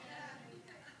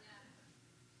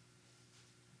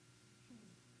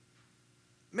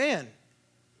 Man,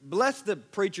 bless the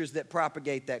preachers that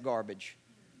propagate that garbage.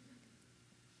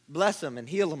 Bless them and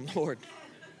heal them, Lord.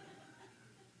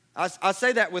 I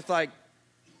say that with like,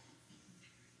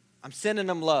 I'm sending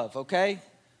them love, okay?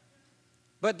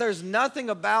 But there's nothing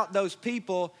about those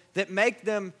people that make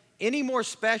them any more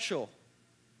special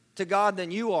to God than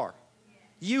you are.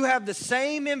 You have the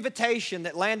same invitation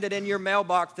that landed in your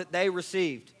mailbox that they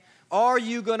received. Are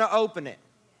you going to open it?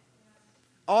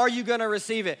 Are you going to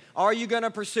receive it? Are you going to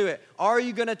pursue it? Are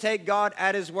you going to take God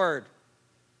at His word?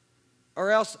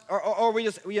 Or else, or we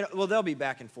just, well, they'll be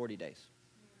back in 40 days.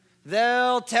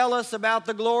 They'll tell us about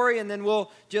the glory, and then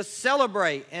we'll just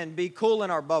celebrate and be cool in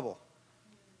our bubble.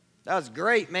 That was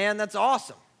great, man. That's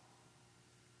awesome.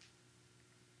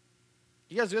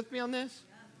 You guys with me on this?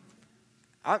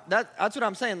 That's what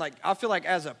I'm saying. Like, I feel like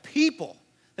as a people,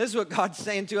 this is what God's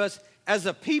saying to us as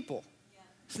a people.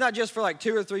 It's not just for like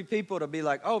 2 or 3 people to be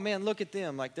like, oh man, look at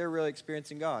them. Like, they're really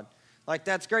experiencing God. Like,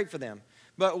 that's great for them.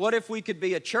 But what if we could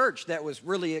be a church that was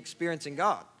really experiencing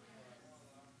God?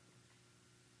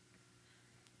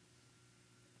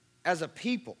 As a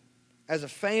people, as a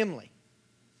family.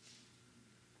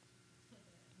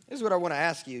 This is what I want to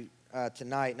ask you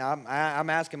tonight. Now, I'm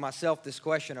asking myself this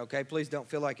question, okay? Please don't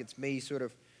feel like it's me sort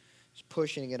of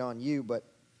pushing it on you. But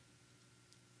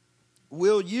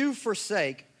will you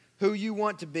forsake who you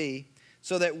want to be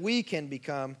so that we can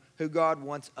become who God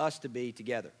wants us to be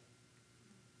together?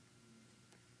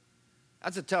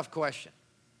 That's a tough question.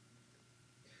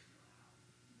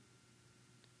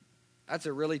 That's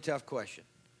a really tough question.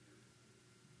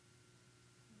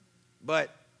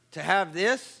 But to have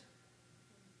this,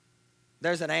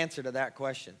 there's an answer to that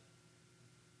question.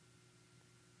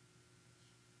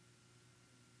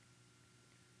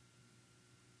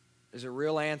 There's a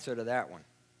real answer to that one.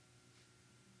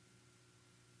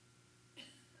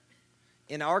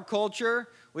 In our culture,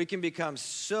 we can become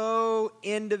so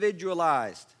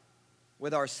individualized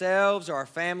with ourselves or our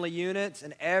family units,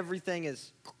 and everything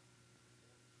is,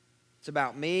 it's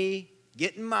about me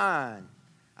getting mine.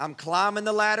 I'm climbing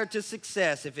the ladder to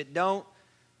success. If it don't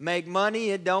make money,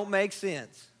 it don't make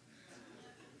sense.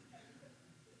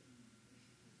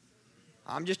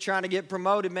 I'm just trying to get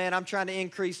promoted, man. I'm trying to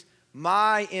increase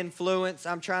my influence.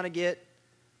 I'm trying to get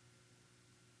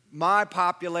my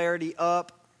popularity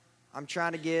up. I'm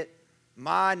trying to get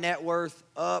my net worth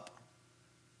up.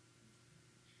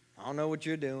 I don't know what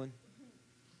you're doing.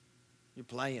 You're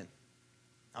playing.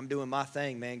 I'm doing my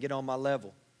thing, man. Get on my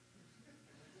level.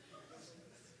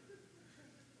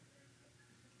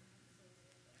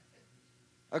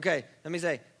 Okay, let me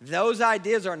say, those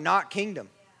ideas are not kingdom.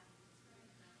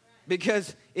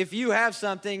 Because if you have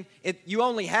something, you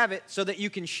only have it so that you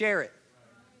can share it.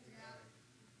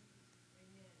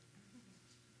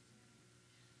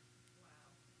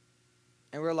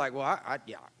 And we're like, well, I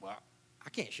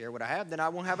can't share what I have, then I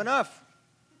won't have enough.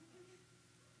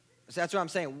 So that's what I'm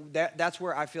saying. That's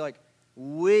where I feel like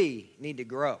we need to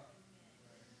grow.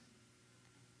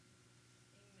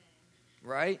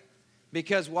 Right?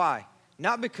 Because why?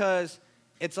 Not because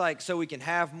it's like so we can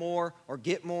have more or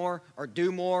get more or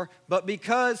do more, but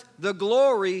because the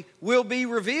glory will be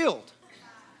revealed.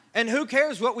 And who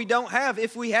cares what we don't have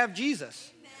if we have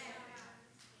Jesus?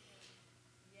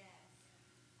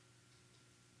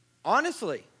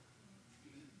 Honestly.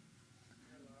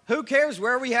 Who cares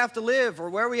where we have to live or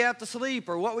where we have to sleep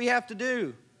or what we have to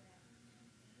do?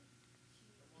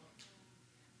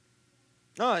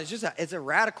 No, it's a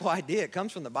radical idea. It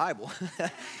comes from the Bible,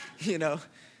 you know.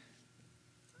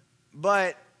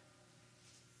 But,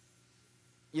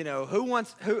 you know,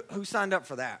 who signed up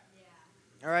for that?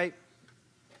 Yeah. All right?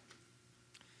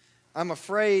 I'm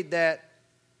afraid that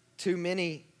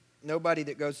nobody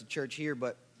that goes to church here,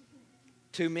 but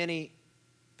too many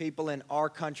people in our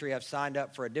country have signed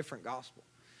up for a different gospel.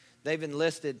 They've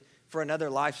enlisted for another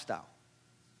lifestyle.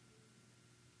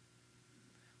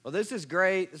 Well, this is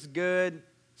great. This is good.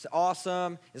 It's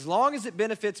awesome. As long as it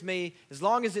benefits me, as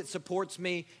long as it supports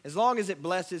me, as long as it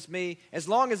blesses me, as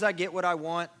long as I get what I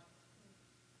want.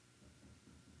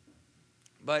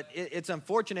 But it's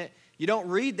unfortunate. You don't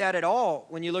read that at all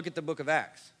when you look at the book of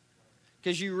Acts.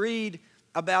 Because you read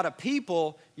about a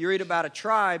people, you read about a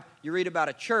tribe, you read about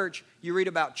a church, you read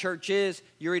about churches,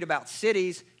 you read about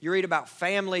cities, you read about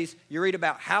families, you read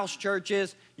about house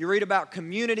churches, you read about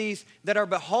communities that are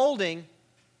beholding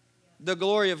the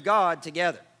glory of God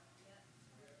together.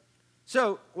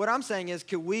 So what I'm saying is,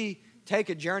 could we take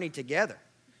a journey together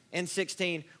in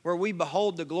 16 where we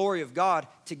behold the glory of God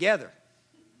together?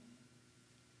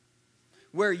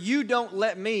 Where you don't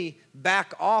let me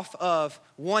back off of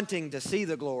wanting to see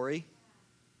the glory,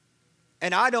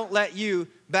 and I don't let you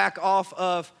back off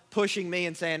of pushing me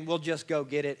and saying, we'll just go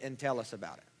get it and tell us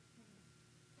about it.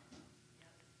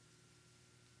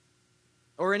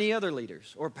 Or any other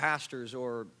leaders or pastors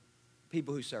or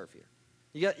people who serve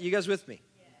here. You guys with me?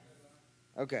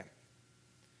 Okay.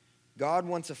 God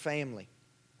wants a family.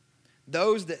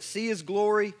 Those that see His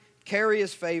glory, carry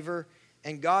His favor,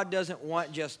 and God doesn't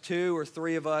want just 2 or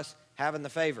 3 of us having the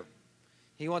favor.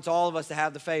 He wants all of us to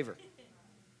have the favor.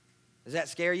 Does that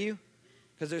scare you?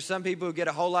 Because there's some people who get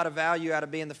a whole lot of value out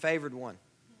of being the favored one.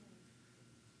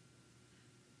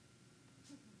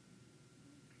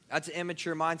 That's an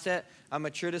immature mindset. A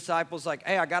mature disciple's like,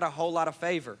 hey, I got a whole lot of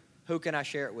favor. Who can I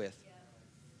share it with?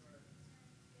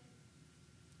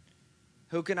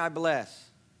 Who can I bless?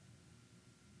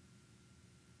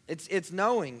 It's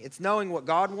knowing what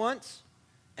God wants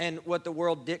and what the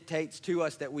world dictates to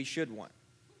us that we should want.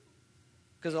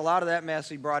 Because a lot of that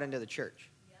mess we brought into the church.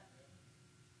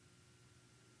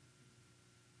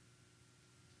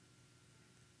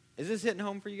 Is this hitting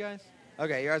home for you guys?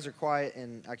 Okay, you guys are quiet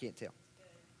and I can't tell.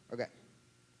 Okay.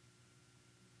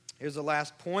 Here's the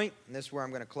last point, and this is where I'm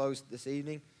going to close this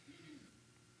evening.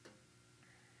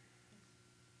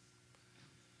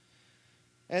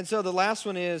 And so the last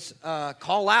one is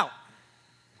call out.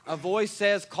 A voice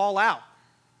says, call out.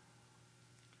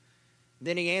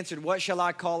 Then he answered, what shall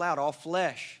I call out? All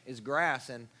flesh is grass,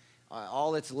 and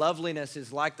all its loveliness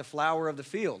is like the flower of the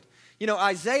field. You know,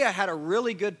 Isaiah had a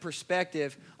really good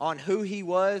perspective on who he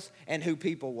was and who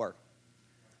people were.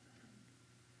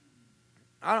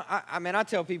 I mean, I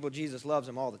tell people Jesus loves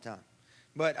them all the time.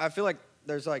 But I feel like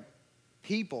there's like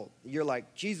people, you're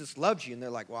like, Jesus loves you. And they're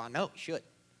like, well, I know he should.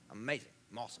 I'm amazing.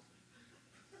 I'm awesome.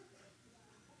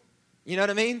 You know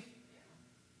what I mean?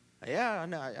 Yeah, I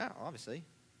know. Yeah, obviously.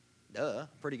 Duh.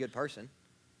 Pretty good person.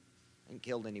 Ain't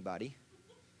killed anybody.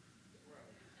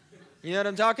 You know what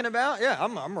I'm talking about? Yeah,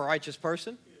 I'm a righteous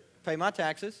person. Pay my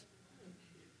taxes.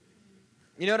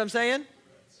 You know what I'm saying?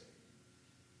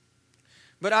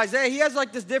 But Isaiah, he has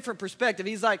like this different perspective.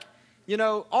 He's like, you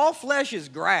know, all flesh is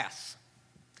grass.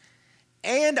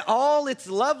 And all its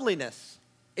loveliness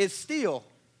is still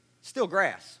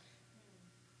grass.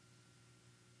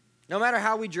 No matter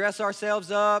how we dress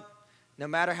ourselves up, no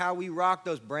matter how we rock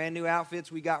those brand new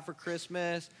outfits we got for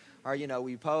Christmas, or, you know,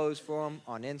 we pose for them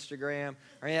on Instagram,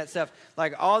 or any of that stuff,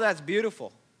 like all that's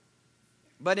beautiful.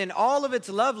 But in all of its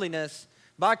loveliness,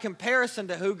 by comparison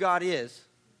to who God is,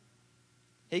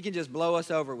 he can just blow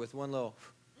us over with one little.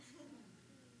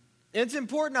 It's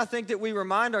important, I think, that we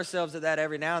remind ourselves of that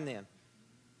every now and then.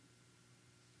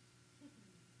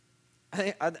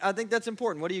 I think that's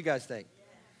important. What do you guys think?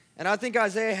 And I think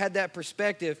Isaiah had that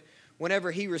perspective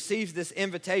whenever he receives this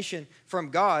invitation from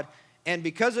God. And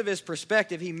because of his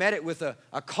perspective, he met it with a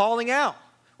calling out.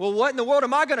 Well, what in the world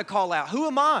am I going to call out? Who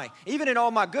am I? Even in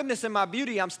all my goodness and my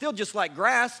beauty, I'm still just like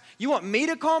grass. You want me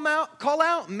to call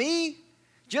out? Me?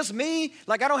 Just me?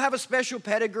 Like I don't have a special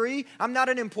pedigree. I'm not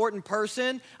an important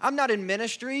person. I'm not in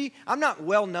ministry. I'm not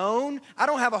well known. I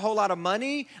don't have a whole lot of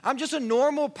money. I'm just a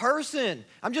normal person.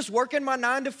 I'm just working my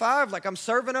 9 to 5. Like I'm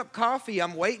serving up coffee.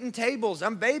 I'm waiting tables.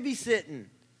 I'm babysitting.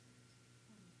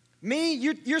 Me?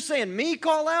 You're saying me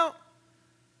call out?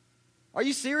 Are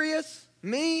you serious?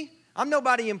 Me? I'm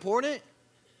nobody important.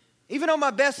 Even on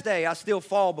my best day, I still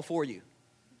fall before you.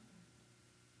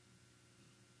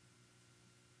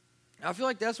 I feel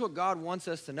like that's what God wants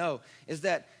us to know, is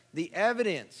that the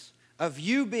evidence of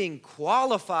you being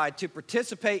qualified to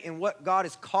participate in what God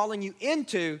is calling you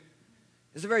into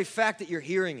is the very fact that you're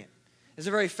hearing it. It's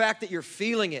the very fact that you're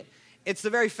feeling it. It's the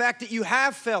very fact that you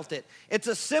have felt it. It's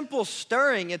a simple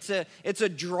stirring. It's a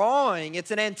drawing.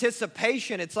 It's an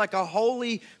anticipation. It's like a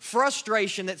holy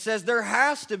frustration that says there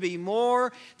has to be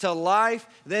more to life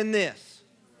than this.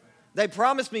 They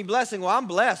promised me blessing. Well, I'm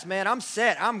blessed, man. I'm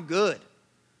set. I'm good.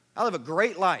 I live a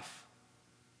great life.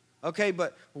 Okay,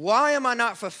 but why am I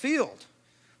not fulfilled?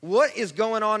 What is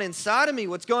going on inside of me?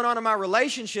 What's going on in my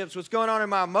relationships? What's going on in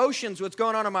my emotions? What's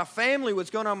going on in my family? What's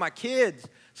going on in my kids?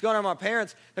 What's going on in my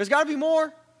parents? There's got to be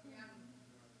more.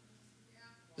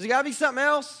 There's got to be something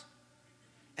else.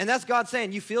 And that's God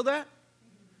saying, you feel that?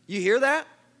 You hear that?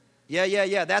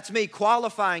 Yeah. That's me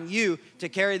qualifying you to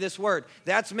carry this word.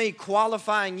 That's me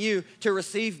qualifying you to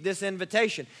receive this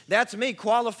invitation. That's me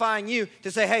qualifying you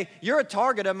to say, hey, you're a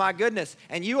target of my goodness,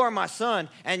 and you are my son,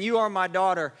 and you are my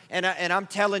daughter, and I'm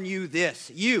telling you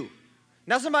this. You.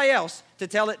 Not somebody else to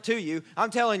tell it to you. I'm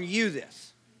telling you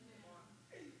this.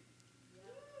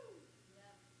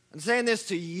 I'm saying this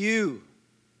to you.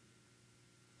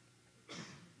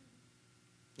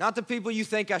 Not the people you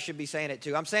think I should be saying it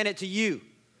to. I'm saying it to you.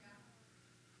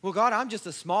 Well, God, I'm just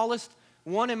the smallest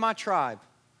one in my tribe.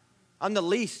 I'm the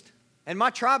least. And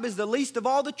my tribe is the least of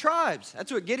all the tribes.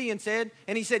 That's what Gideon said.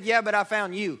 And he said, yeah, but I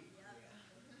found you.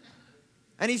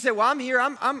 And he said, well, I'm here.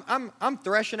 I'm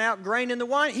threshing out grain in the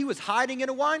wine. He was hiding in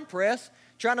a wine press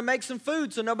trying to make some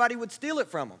food so nobody would steal it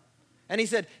from him. And he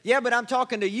said, yeah, but I'm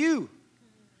talking to you.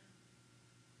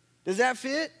 Does that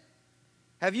fit?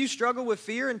 Have you struggled with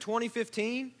fear in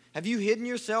 2015? Have you hidden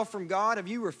yourself from God? Have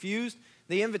you refused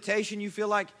the invitation you feel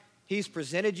like he's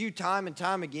presented you time and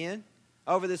time again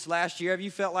over this last year? Have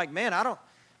you felt like, man, I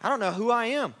don't know who I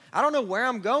am. I don't know where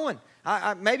I'm going.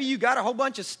 Maybe you got a whole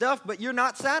bunch of stuff, but you're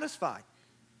not satisfied.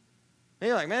 And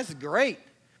you're like, man, this is great.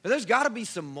 But there's got to be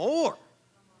some more.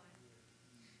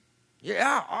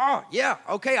 Yeah,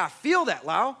 okay, I feel that,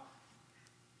 Lyle.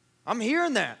 I'm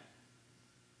hearing that.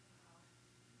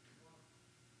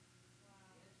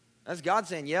 That's God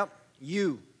saying, yep,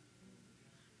 you.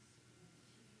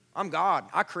 I'm God.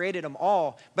 I created them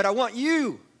all, but I want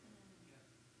you.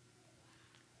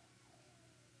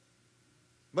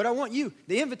 But I want you.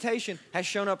 The invitation has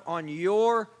shown up on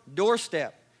your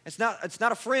doorstep. It's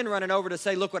not a friend running over to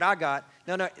say, look what I got.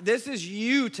 No, this is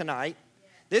you tonight.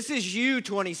 This is you,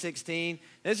 2016.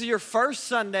 This is your first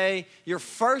Sunday, your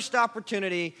first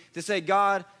opportunity to say,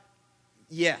 God,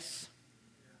 yes.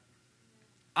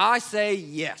 I say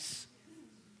yes.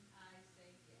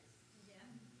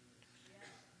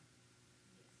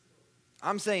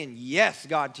 I'm saying yes,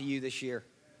 God, to you this year.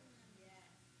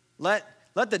 Let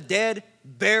the dead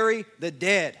bury the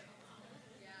dead.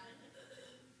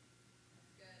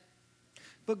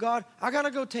 But God, I got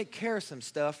to go take care of some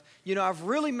stuff. You know, I've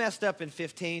really messed up in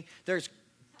 15. There's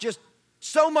just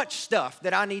so much stuff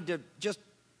that I need to just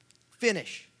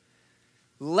finish.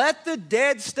 Let the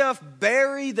dead stuff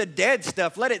bury the dead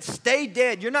stuff. Let it stay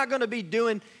dead. You're not going to be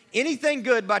doing anything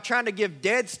good by trying to give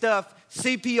dead stuff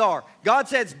CPR. God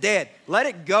said it's dead. Let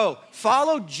it go.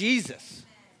 Follow Jesus.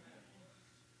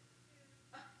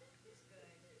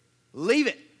 Leave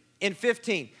it in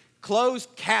 15.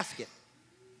 Closed casket.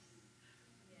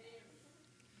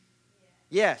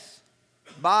 Yes.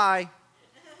 Bye.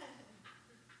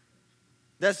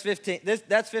 That's 15.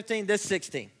 That's 15. This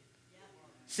 16.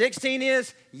 16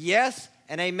 is yes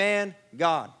and amen,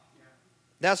 God.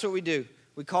 That's what we do.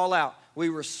 We call out. We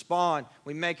respond.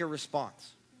 We make a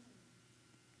response.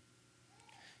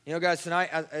 You know, guys, tonight,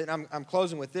 I'm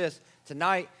closing with this.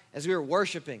 Tonight, as we were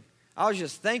worshiping, I was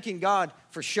just thanking God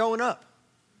for showing up.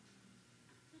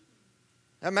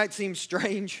 That might seem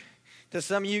strange to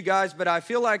some of you guys, but I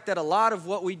feel like that a lot of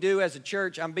what we do as a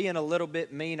church, I'm being a little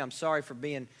bit mean. I'm sorry for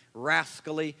being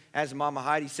rascally, as Mama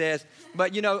Heidi says.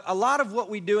 But, you know, a lot of what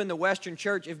we do in the Western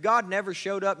church, if God never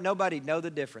showed up, nobody'd know the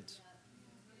difference.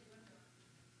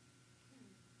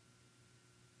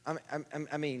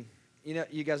 I mean, you know,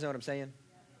 you guys know what I'm saying?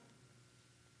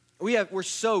 We're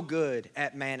so good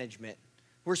at management.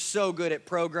 We're so good at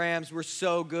programs. We're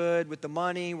so good with the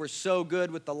money. We're so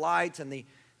good with the lights and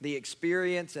the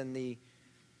experience and the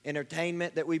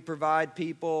entertainment that we provide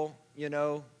people. You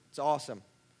know, it's awesome.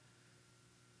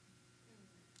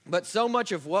 But so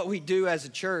much of what we do as a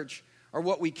church, or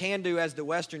what we can do as the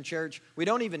Western church, we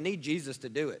don't even need Jesus to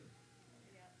do it.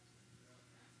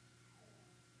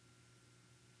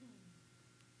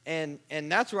 And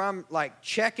that's where I'm like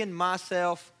checking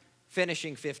myself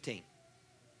finishing 15.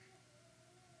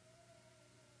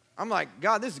 I'm like,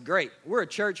 God, this is great. We're a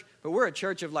church, but we're a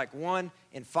church of like 1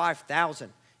 in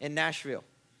 5,000 in Nashville.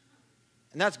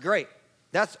 And that's great.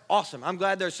 That's awesome. I'm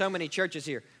glad there's so many churches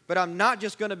here. But I'm not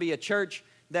just going to be a church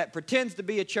that pretends to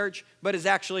be a church, but is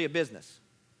actually a business.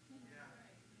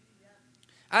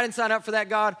 I didn't sign up for that,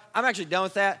 God. I'm actually done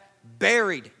with that.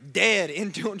 Buried, dead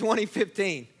in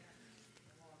 2015.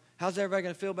 How's everybody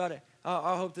going to feel about it?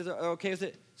 I hope they're okay with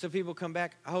it. So people come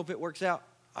back. I hope it works out.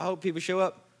 I hope people show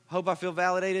up. I hope I feel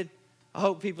validated. I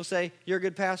hope people say, you're a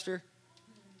good pastor.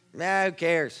 Nah, who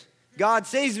cares? God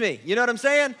sees me. You know what I'm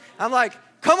saying? I'm like,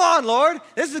 come on, Lord.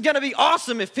 This is going to be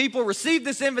awesome if people receive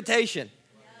this invitation.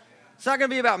 It's not going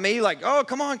to be about me like, oh,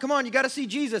 come on. You got to see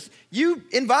Jesus. You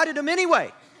invited him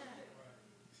anyway.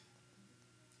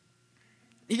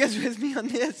 You guys with me on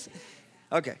this?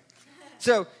 Okay.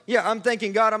 So, yeah, I'm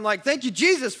thanking God. I'm like, thank you,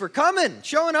 Jesus, for coming,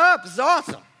 showing up. It's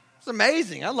awesome. It's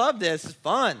amazing. I love this. It's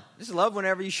fun. I just love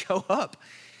whenever you show up,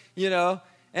 you know.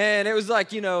 And it was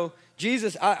like, you know,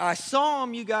 Jesus, I saw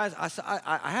him, you guys.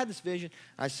 I had this vision.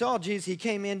 I saw Jesus. He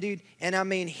came in, dude. And, I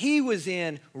mean, he was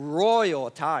in royal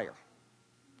attire.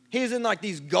 He was in like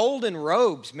these golden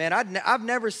robes, man. I've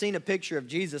never seen a picture of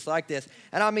Jesus like this.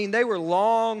 And I mean, they were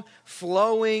long,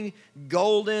 flowing,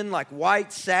 golden, like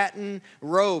white satin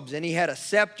robes. And he had a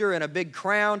scepter and a big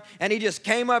crown. And he just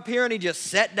came up here and he just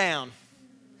sat down.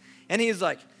 And he was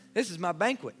like, this is my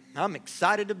banquet. I'm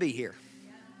excited to be here.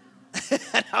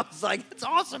 And I was like, that's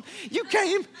awesome. You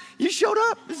came. You showed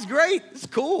up. This is great. This is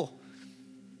cool.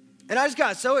 And I just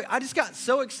got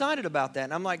so excited about that.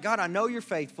 And I'm like, God, I know you're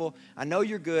faithful. I know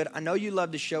you're good. I know you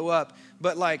love to show up.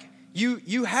 But like,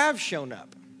 you have shown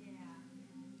up. Yeah.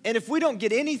 And if we don't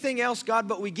get anything else, God,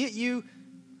 but we get you,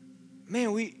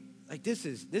 man, this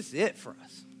is it for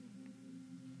us.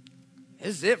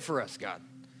 This is it for us, God.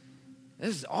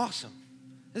 This is awesome.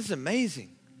 This is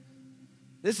amazing.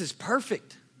 This is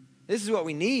perfect. This is what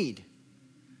we need.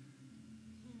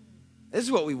 This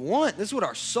is what we want. This is what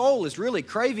our soul is really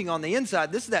craving on the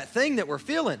inside. This is that thing that we're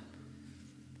feeling.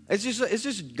 It's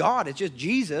just God. It's just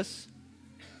Jesus.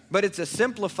 But it's a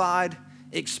simplified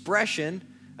expression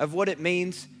of what it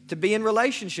means to be in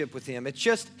relationship with him. It's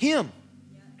just him.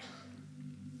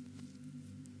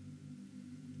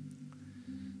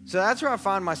 So that's where I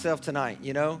find myself tonight,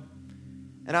 you know.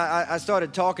 And I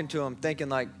started talking to him thinking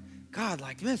like, God,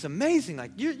 like, man, it's amazing.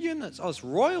 Like, you're in this, all this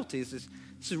royalty. This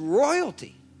is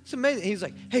royalty. It's amazing. He's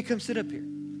like, hey, come sit up here.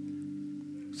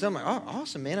 So I'm like, oh,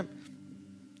 awesome, man.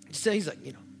 So he's like,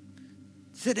 you know,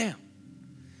 sit down.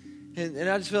 And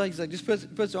I just feel like he's like, just puts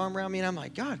his arm around me. And I'm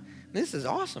like, God, this is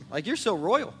awesome. Like, you're so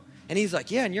royal. And he's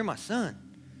like, yeah, and you're my son.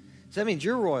 So that means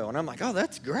you're royal. And I'm like, oh,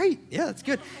 that's great. Yeah, that's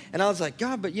good. And I was like,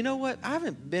 God, but you know what? I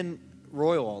haven't been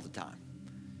royal all the time.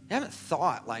 I haven't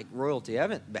thought like royalty. I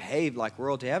haven't behaved like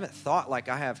royalty. I haven't thought like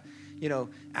I have, you know,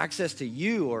 access to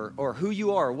you or who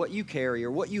you are or what you carry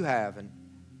or what you have. And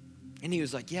he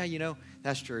was like, yeah, you know,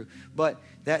 that's true. But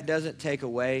that doesn't take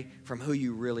away from who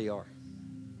you really are.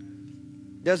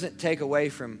 Doesn't take away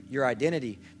from your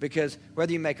identity, because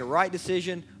whether you make a right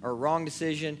decision or a wrong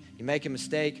decision, you make a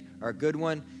mistake or a good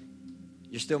one,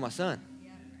 you're still my son.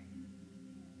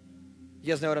 You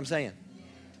guys know what I'm saying?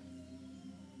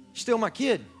 You're still my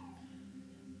kid.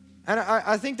 And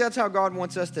I think that's how God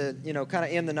wants us to, you know, kind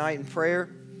of end the night in prayer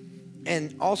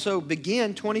and also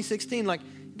begin 2016. Like,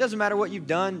 it doesn't matter what you've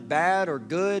done, bad or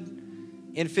good,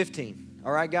 in 15.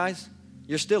 All right, guys?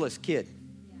 You're still his kid.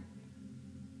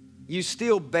 You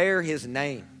still bear his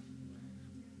name.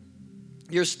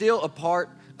 You're still a part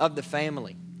of the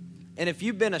family. And if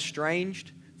you've been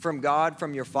estranged from God,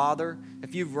 from your father,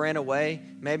 if you've ran away,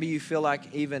 maybe you feel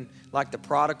like even like the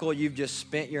prodigal, you've just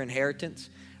spent your inheritance.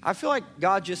 I feel like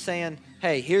God's just saying,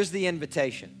 hey, here's the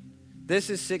invitation. This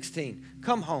is 16.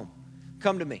 Come home.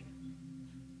 Come to me.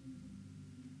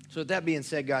 So with that being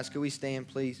said, guys, could we stand,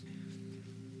 please?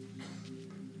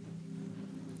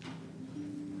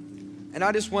 And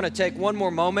I just want to take one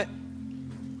more moment,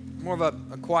 more of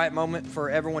a quiet moment for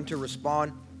everyone to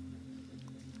respond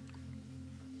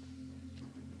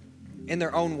in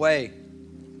their own way.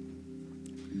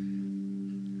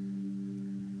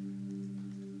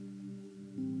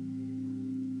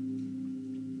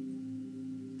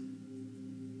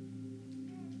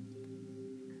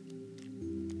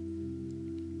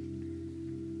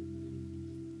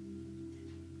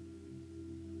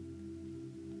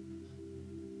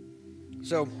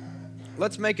 So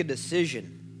let's make a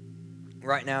decision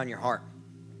right now in your heart.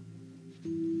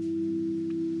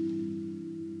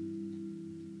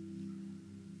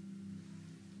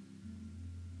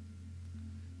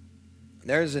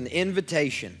 There's an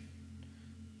invitation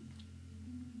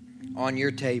on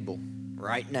your table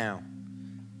right now.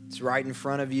 It's right in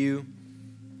front of you.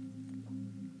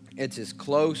 It's as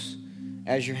close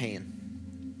as your hand.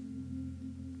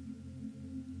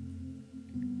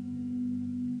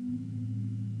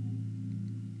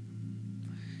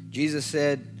 Jesus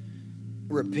said,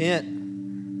 repent,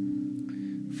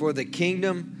 for the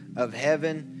kingdom of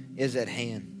heaven is at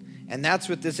hand. And that's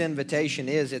what this invitation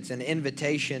is. It's an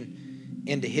invitation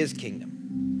into his kingdom.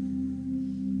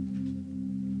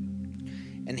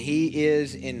 And he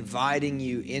is inviting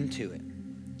you into it.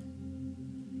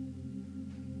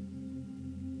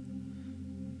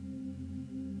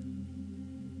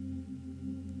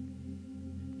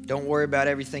 Don't worry about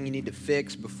everything you need to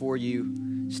fix before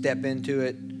you step into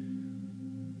it.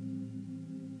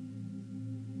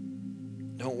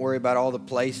 Don't worry about all the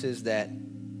places that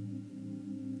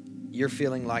you're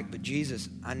feeling like, but Jesus,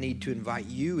 I need to invite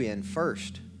you in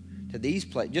first to these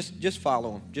places. Just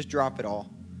follow him. Just drop it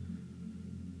all.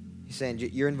 He's saying,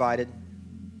 you're invited.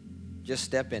 Just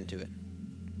step into it.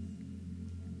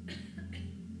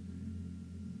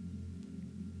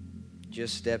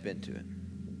 Just step into it.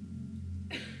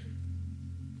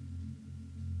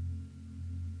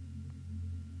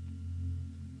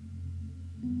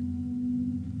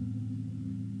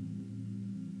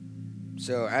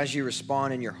 So as you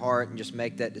respond in your heart and just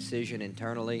make that decision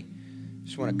internally,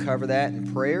 just want to cover that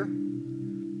in prayer.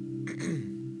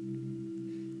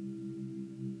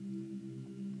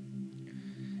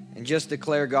 And just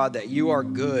declare, God, that you are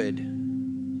good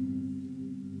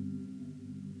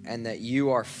and that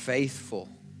you are faithful.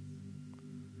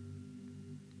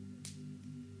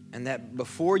 And that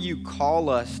before you call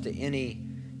us to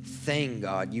anything,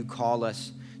 God, you call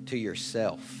us to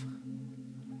yourself.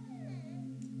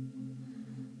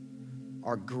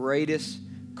 Our greatest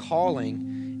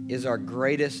calling is our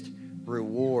greatest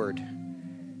reward.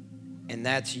 And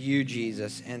that's you,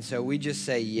 Jesus. And so we just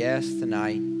say yes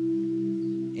tonight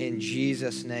in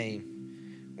Jesus'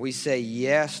 name. We say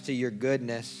yes to your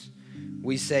goodness.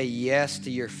 We say yes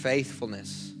to your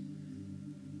faithfulness.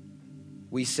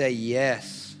 We say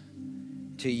yes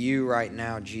to you right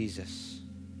now, Jesus.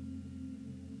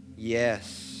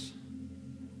 Yes.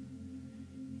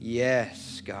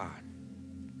 Yes, God.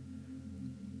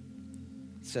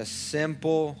 It's a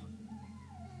simple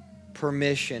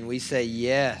permission. We say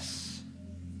yes.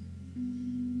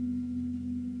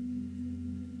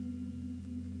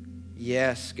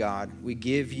 Yes, God. We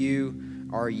give you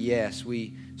our yes.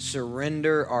 We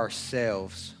surrender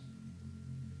ourselves.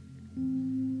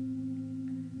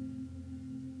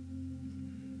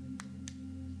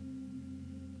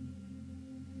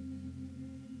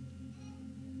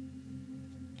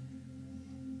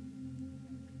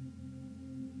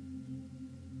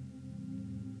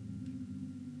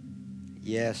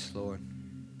 Yes, Lord.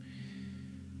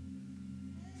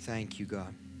 Thank you,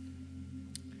 God.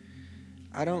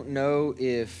 I don't know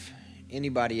if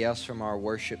anybody else from our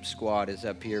worship squad is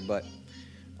up here, but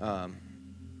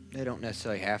they don't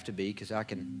necessarily have to be, because I'm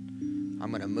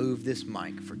going to move this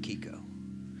mic for Kiko.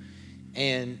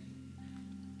 And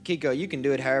Kiko, you can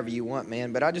do it however you want,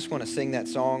 man, but I just want to sing that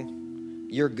song,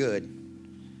 You're Good,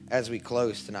 as we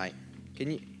close tonight.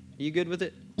 Are you good with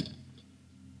it? I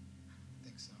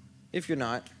think so. If you're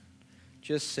not,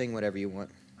 just sing whatever you want.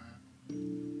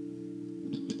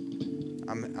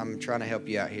 I'm trying to help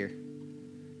you out here.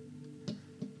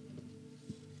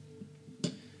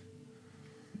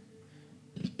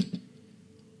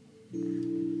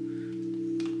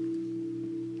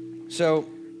 So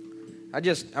I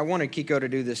wanted Kiko to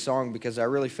do this song because I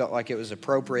really felt like it was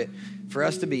appropriate for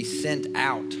us to be sent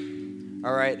out.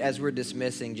 All right, as we're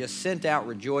dismissing, just sent out,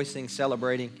 rejoicing,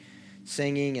 celebrating,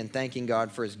 singing, and thanking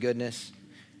God for his goodness.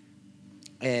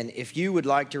 And if you would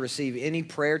like to receive any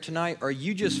prayer tonight, or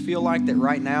you just feel like that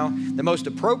right now, the most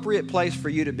appropriate place for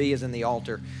you to be is in the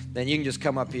altar, then you can just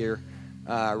come up here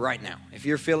right now. If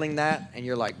you're feeling that and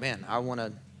you're like, man, I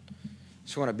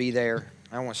just want to be there.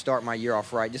 I want to start my year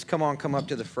off right. Just come up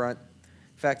to the front.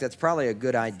 In fact, that's probably a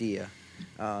good idea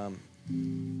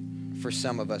for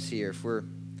some of us here. If we're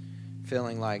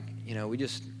feeling like, we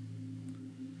just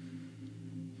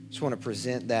want to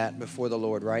present that before the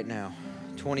Lord right now.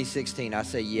 2016, I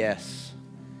say yes.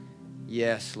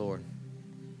 Yes, Lord.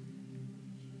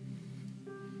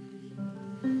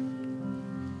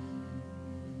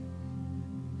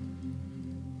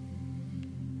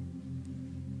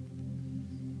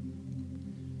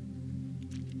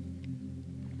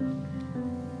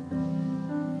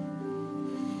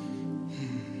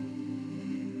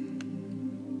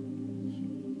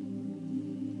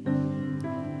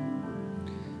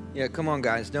 Yeah, come on,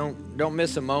 guys. Don't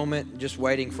miss a moment just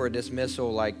waiting for a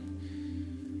dismissal. Like,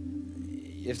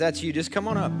 if that's you, just come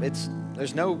on up.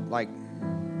 There's no,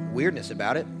 weirdness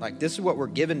about it. Like, this is what we're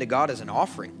giving to God as an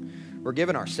offering. We're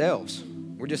giving ourselves.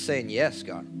 We're just saying, yes,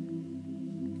 God.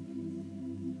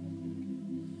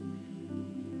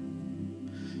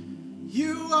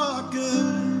 You are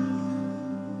good,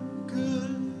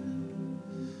 good.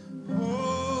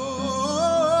 Oh,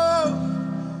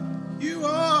 you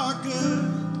are good.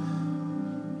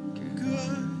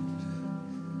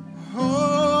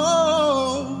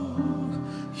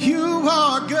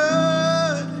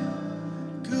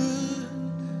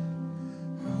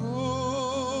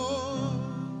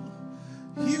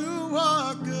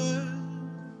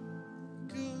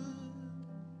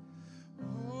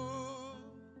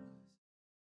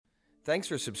 Thanks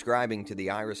for subscribing to the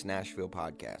Iris Nashville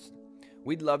podcast.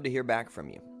 We'd love to hear back from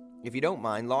you. If you don't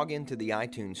mind, log into the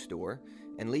iTunes store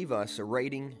and leave us a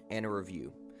rating and a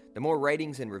review. The more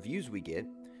ratings and reviews we get,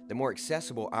 the more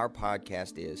accessible our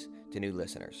podcast is to new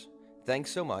listeners.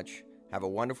 Thanks so much. Have a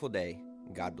wonderful day.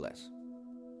 God bless.